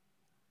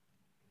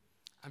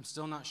 I'm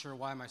still not sure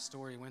why my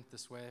story went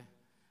this way,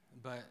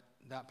 but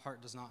that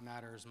part does not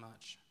matter as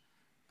much.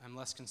 I'm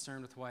less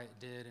concerned with why it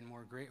did and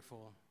more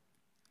grateful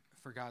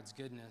for God's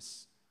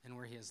goodness and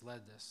where he has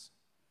led this.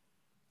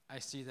 I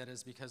see that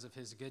as because of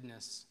his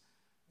goodness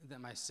that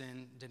my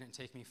sin didn't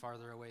take me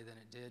farther away than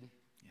it did.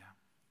 Yeah.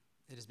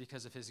 It is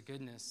because of his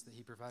goodness that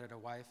he provided a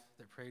wife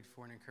that prayed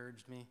for and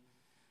encouraged me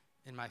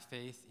in my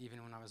faith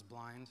even when I was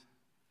blind.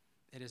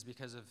 It is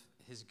because of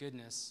his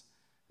goodness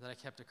that I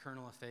kept a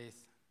kernel of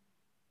faith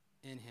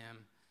in him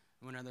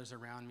when others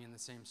around me in the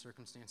same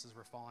circumstances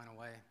were falling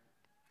away.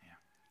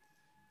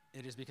 Yeah.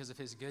 It is because of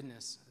his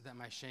goodness that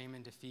my shame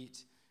and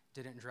defeat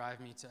didn't drive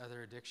me to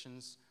other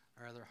addictions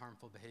or other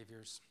harmful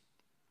behaviors.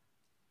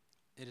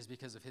 It is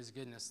because of his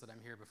goodness that I'm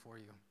here before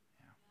you.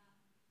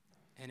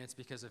 Yeah. And it's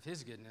because of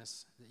his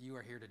goodness that you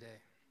are here today.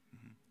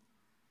 Mm-hmm.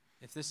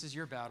 If this is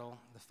your battle,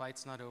 the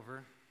fight's not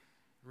over.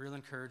 Real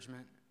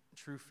encouragement,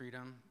 true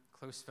freedom,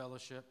 close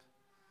fellowship,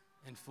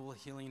 and full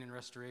healing and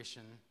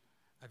restoration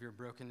of your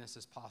brokenness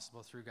is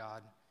possible through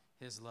God,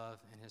 his love,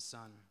 and his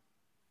Son.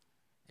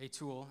 A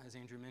tool, as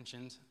Andrew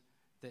mentioned,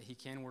 that he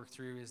can work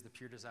through is the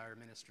Pure Desire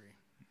Ministry.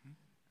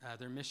 Mm-hmm.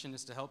 Their mission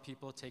is to help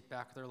people take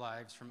back their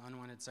lives from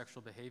unwanted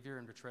sexual behavior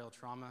and betrayal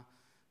trauma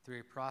through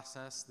a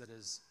process that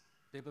is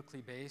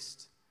biblically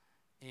based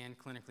and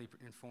clinically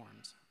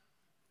informed.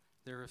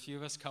 There are a few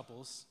of us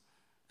couples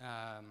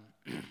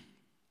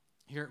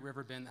here at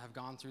Riverbend that have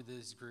gone through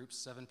these groups,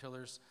 7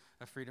 Pillars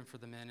of Freedom for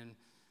the Men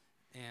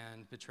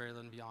and Betrayal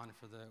and Beyond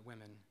for the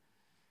women.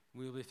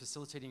 We will be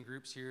facilitating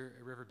groups here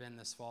at Riverbend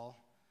this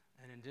fall.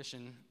 And in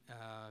addition,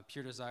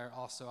 Pure Desire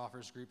also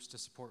offers groups to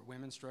support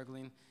women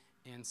struggling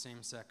and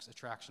same-sex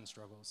attraction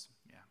struggles.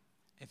 Yeah.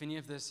 If any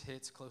of this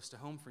hits close to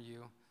home for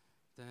you,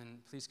 then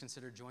please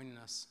consider joining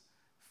us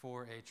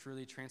for a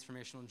truly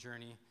transformational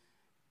journey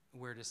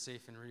where it is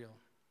safe and real.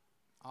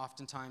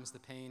 Oftentimes, the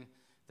pain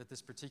that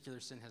this particular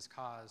sin has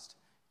caused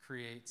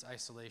creates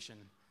isolation.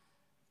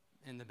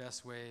 And the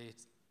best way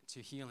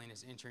to healing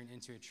is entering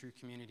into a true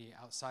community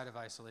outside of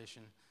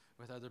isolation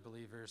with other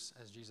believers,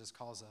 as Jesus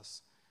calls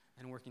us,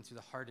 and working through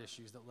the hard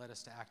issues that led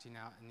us to acting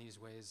out in these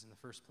ways in the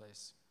first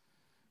place.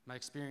 My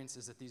experience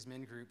is that these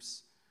men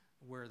groups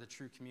were the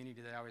true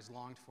community that I always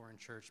longed for in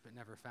church but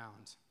never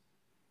found.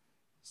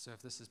 So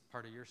if this is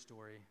part of your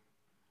story,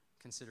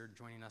 consider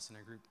joining us in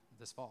a group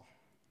this fall.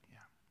 Yeah.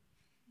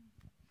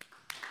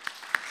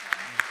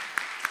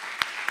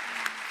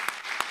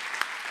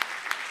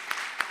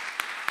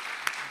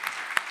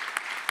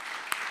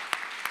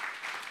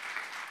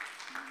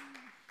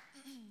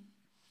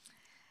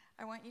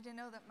 I want you to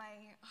know that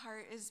my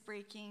heart is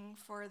breaking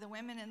for the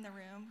women in the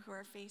room who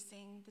are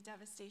facing the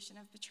devastation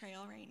of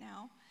betrayal right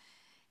now.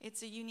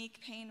 It's a unique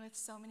pain with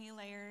so many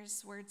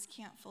layers words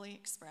can't fully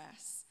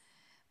express.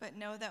 But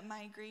know that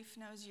my grief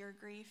knows your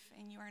grief,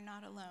 and you are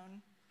not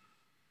alone.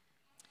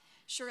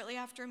 Shortly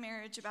after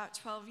marriage, about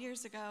 12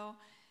 years ago,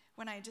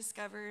 when I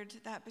discovered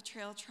that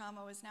betrayal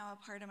trauma was now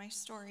a part of my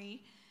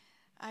story,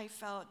 I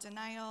felt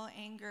denial,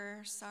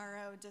 anger,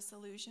 sorrow,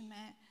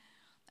 disillusionment,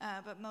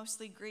 but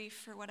mostly grief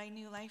for what I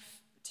knew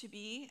life to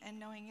be and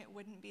knowing it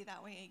wouldn't be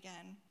that way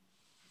again.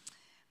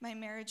 My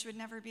marriage would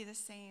never be the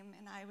same,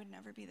 and I would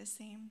never be the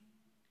same.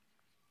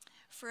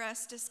 For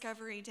us,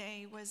 Discovery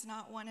Day was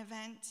not one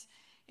event.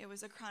 It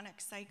was a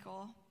chronic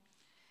cycle.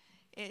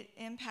 It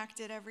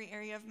impacted every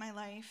area of my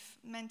life,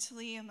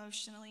 mentally,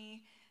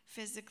 emotionally,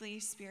 physically,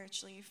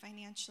 spiritually,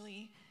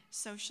 financially,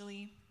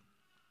 socially.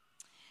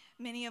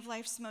 Many of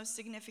life's most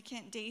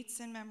significant dates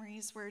and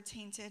memories were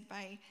tainted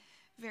by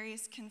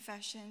various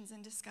confessions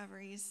and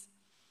discoveries.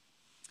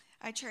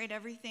 I tried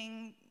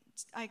everything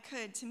I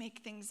could to make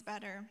things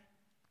better,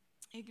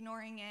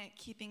 ignoring it,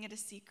 keeping it a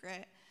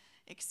secret,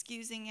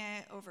 excusing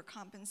it,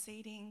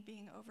 overcompensating,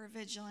 being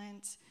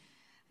overvigilant,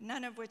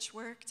 none of which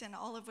worked and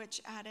all of which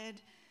added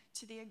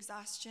to the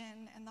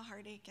exhaustion and the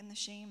heartache and the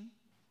shame.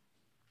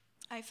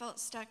 I felt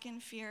stuck in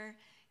fear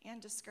and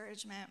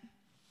discouragement.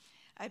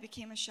 I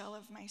became a shell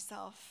of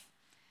myself.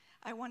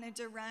 I wanted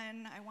to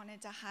run, I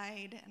wanted to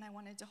hide, and I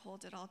wanted to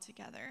hold it all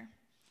together.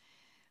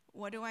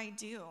 What do I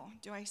do?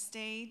 Do I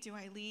stay? Do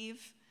I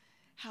leave?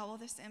 How will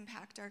this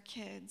impact our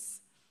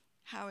kids?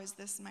 How is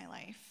this my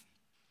life?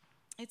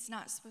 It's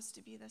not supposed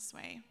to be this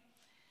way.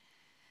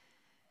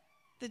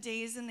 The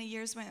days and the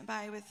years went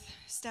by with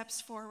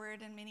steps forward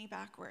and many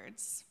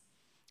backwards.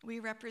 We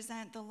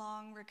represent the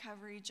long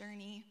recovery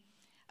journey,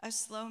 a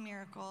slow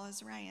miracle,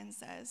 as Ryan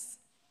says.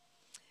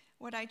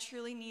 What I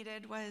truly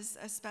needed was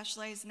a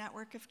specialized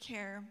network of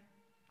care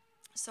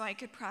so I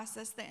could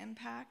process the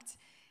impact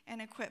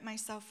and equip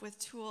myself with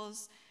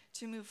tools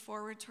to move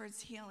forward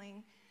towards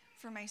healing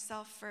for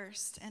myself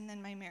first and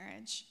then my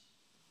marriage.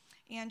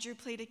 Andrew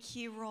played a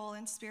key role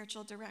in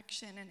spiritual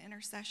direction and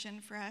intercession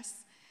for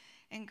us,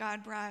 and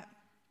God brought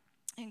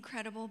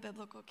incredible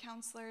biblical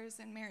counselors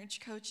and marriage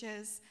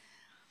coaches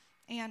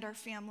and our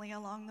family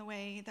along the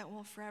way that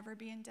we'll forever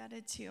be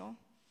indebted to.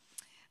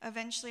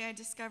 Eventually, I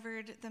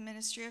discovered the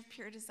ministry of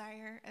Pure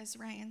Desire, as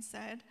Ryan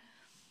said,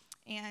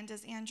 and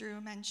as Andrew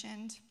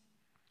mentioned,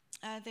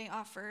 they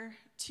offer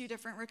 2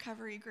 different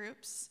recovery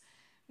groups,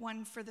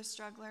 one for the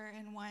struggler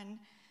and one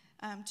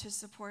to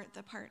support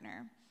the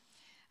partner.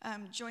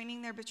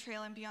 Joining their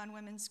Betrayal and Beyond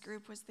Women's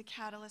group was the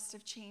catalyst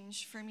of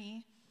change for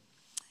me,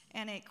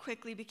 and it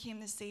quickly became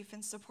the safe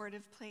and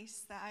supportive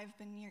place that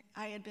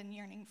I had been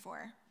yearning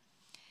for.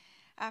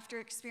 After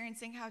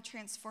experiencing how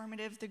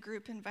transformative the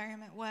group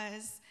environment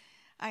was,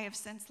 I have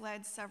since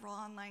led several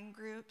online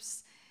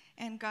groups,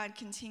 and God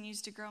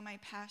continues to grow my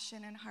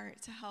passion and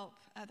heart to help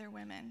other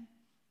women.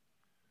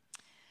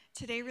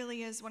 Today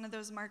really is one of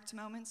those marked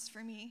moments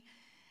for me,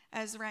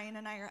 as Ryan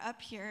and I are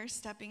up here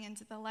stepping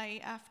into the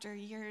light after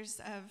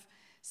years of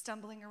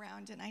stumbling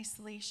around in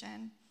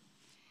isolation.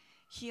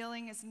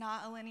 Healing is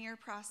not a linear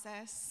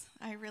process.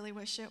 I really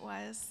wish it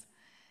was.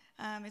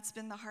 It's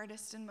been the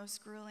hardest and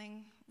most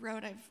grueling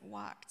road I've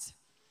walked.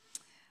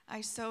 I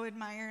so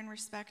admire and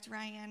respect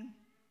Ryan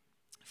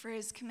for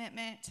his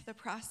commitment to the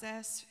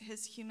process,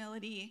 his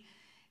humility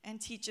and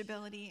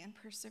teachability and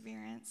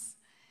perseverance.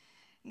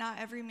 Not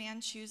every man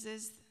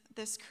chooses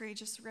this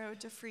courageous road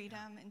to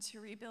freedom and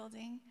to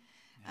rebuilding,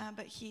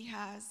 but he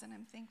has, and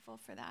I'm thankful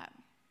for that.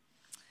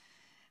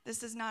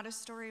 This is not a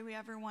story we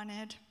ever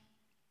wanted.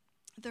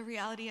 The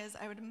reality is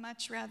I would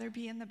much rather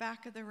be in the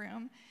back of the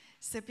room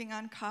sipping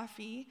on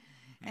coffee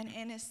and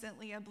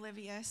innocently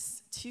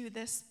oblivious to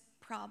this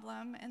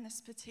problem and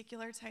this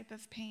particular type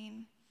of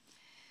pain.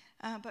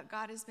 But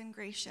God has been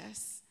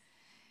gracious.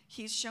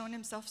 He's shown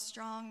himself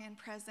strong and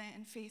present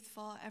and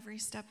faithful every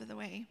step of the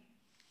way.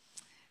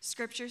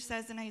 Scripture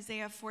says in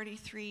Isaiah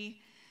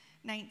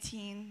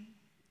 43:19,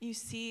 "You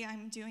see,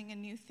 I'm doing a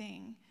new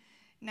thing.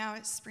 Now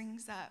it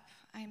springs up.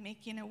 I'm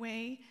making a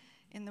way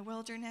in the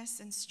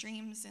wilderness and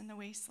streams in the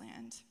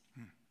wasteland."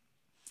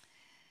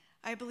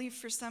 I believe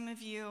for some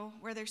of you,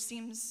 where there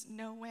seems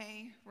no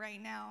way right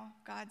now,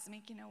 God's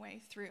making a way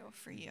through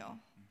for you.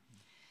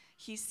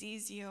 He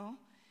sees you,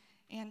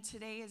 and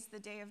today is the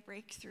day of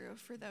breakthrough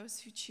for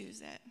those who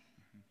choose it.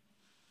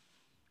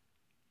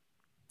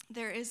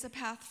 There is a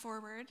path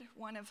forward,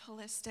 one of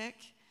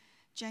holistic,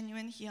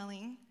 genuine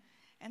healing,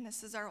 and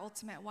this is our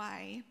ultimate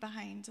why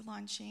behind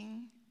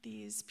launching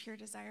these Pure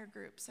Desire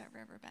groups at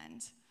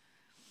Riverbend.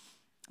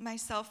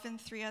 Myself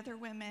and 3 other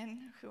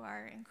women who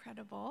are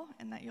incredible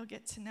and that you'll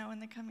get to know in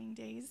the coming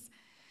days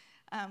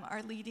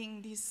are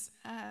leading these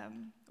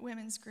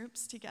women's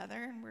groups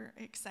together, and we're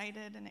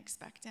excited and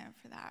expectant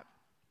for that.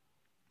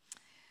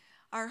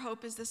 Our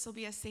hope is this will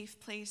be a safe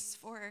place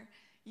for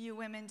you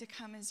women to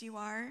come as you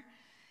are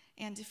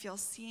and to feel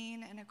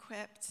seen and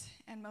equipped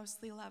and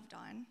mostly loved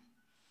on.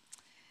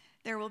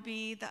 There will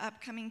be the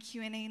upcoming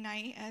Q&A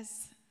night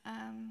as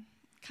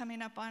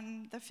coming up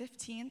on the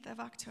 15th of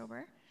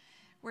October,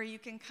 where you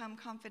can come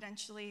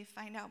confidentially,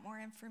 find out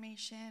more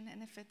information,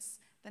 and if it's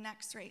the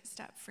next right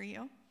step for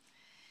you.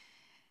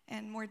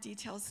 And more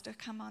details to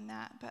come on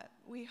that. But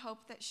we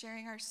hope that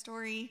sharing our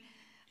story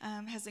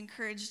has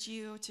encouraged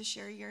you to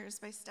share yours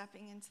by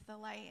stepping into the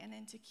light and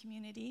into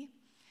community.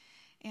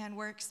 And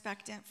we're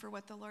expectant for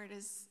what the Lord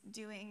is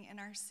doing in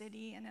our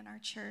city and in our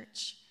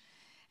church.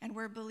 And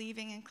we're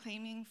believing and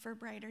claiming for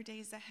brighter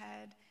days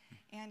ahead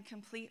and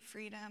complete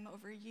freedom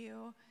over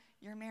you,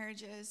 your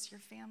marriages, your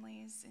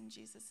families, in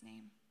Jesus'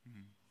 name.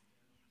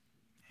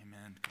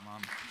 Amen. Come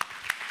on.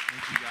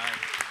 Thank you, guys.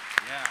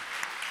 Yeah.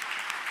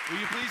 Will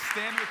you please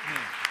stand with me?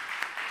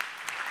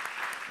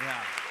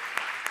 Yeah.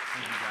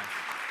 Thank you, guys.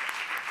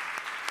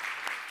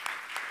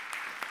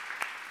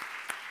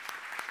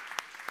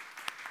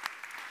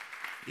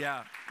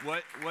 Yeah.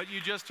 What you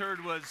just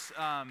heard was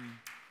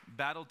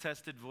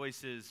battle-tested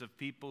voices of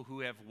people who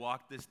have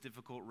walked this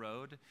difficult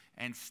road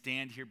and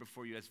stand here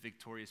before you as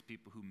victorious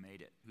people who made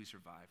it, who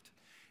survived.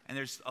 And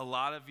there's a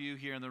lot of you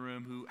here in the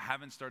room who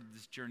haven't started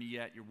this journey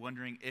yet. You're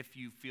wondering if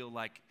you feel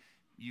like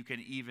you can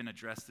even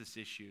address this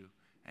issue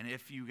and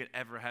if you could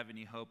ever have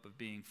any hope of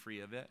being free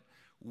of it.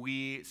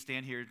 We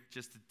stand here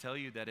just to tell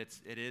you that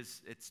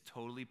it's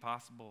totally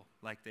possible,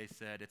 like they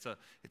said. It's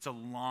a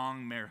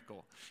long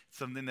miracle. It's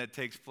something that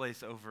takes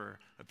place over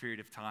a period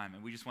of time.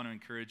 And we just want to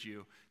encourage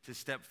you to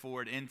step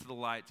forward into the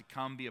light, to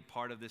come be a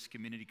part of this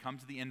community. Come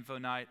to the info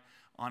night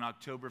on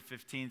October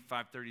 15th,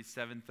 5:30,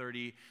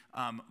 7:30.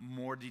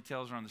 More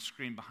details are on the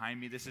screen behind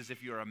me. This is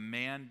if you're a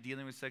man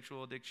dealing with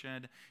sexual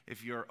addiction,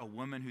 if you're a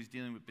woman who's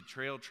dealing with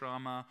betrayal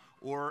trauma,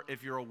 or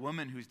if you're a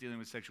woman who's dealing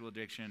with sexual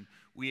addiction.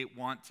 We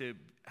want to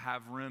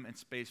have room and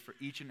space for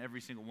each and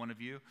every single one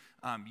of you.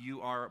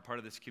 You are a part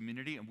of this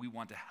community, and we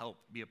want to help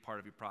be a part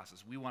of your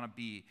process. We want to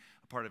be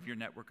a part of your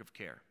network of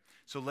care.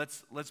 So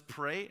let's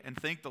pray and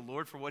thank the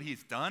Lord for what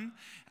he's done.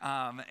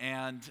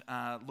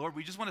 Lord,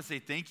 we just want to say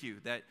thank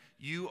you that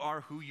you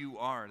are who you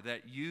are,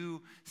 that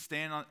you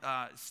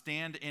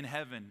stand in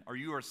heaven, or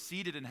you are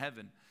seated in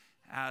heaven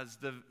as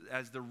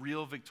the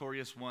real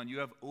victorious one. You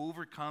have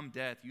overcome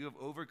death. You have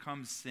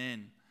overcome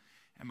sin.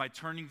 And by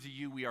turning to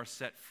you, we are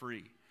set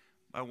free.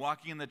 By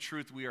walking in the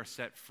truth, we are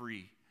set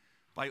free.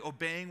 By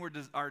obeying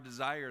our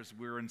desires,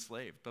 we're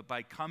enslaved. But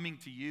by coming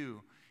to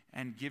you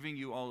and giving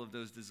you all of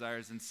those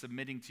desires and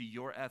submitting to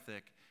your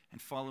ethic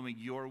and following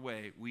your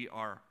way, we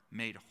are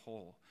made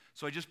whole.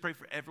 So I just pray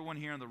for everyone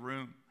here in the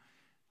room.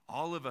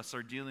 All of us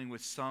are dealing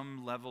with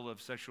some level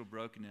of sexual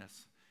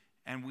brokenness,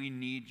 and we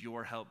need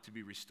your help to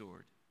be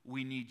restored.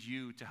 We need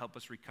you to help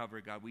us recover,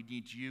 God. We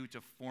need you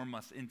to form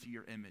us into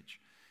your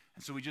image.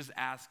 And so we just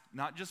ask,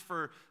 not just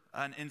for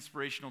an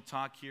inspirational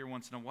talk here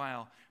once in a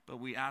while, but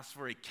we ask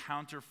for a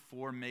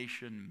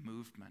counter-formation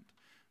movement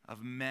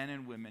of men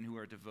and women who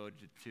are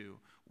devoted to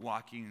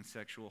walking in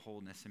sexual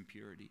wholeness and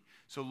purity.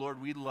 So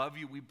Lord, we love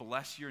you, we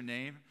bless your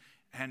name,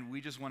 and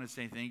we just want to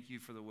say thank you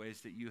for the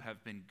ways that you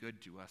have been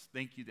good to us.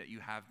 Thank you that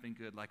you have been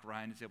good, like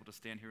Ryan is able to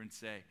stand here and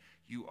say,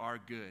 you are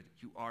good,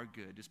 you are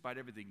good. Despite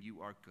everything,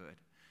 you are good.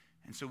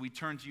 And so we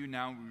turn to you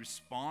now and we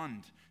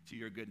respond to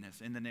your goodness.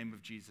 In the name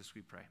of Jesus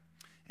we pray.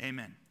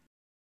 Amen.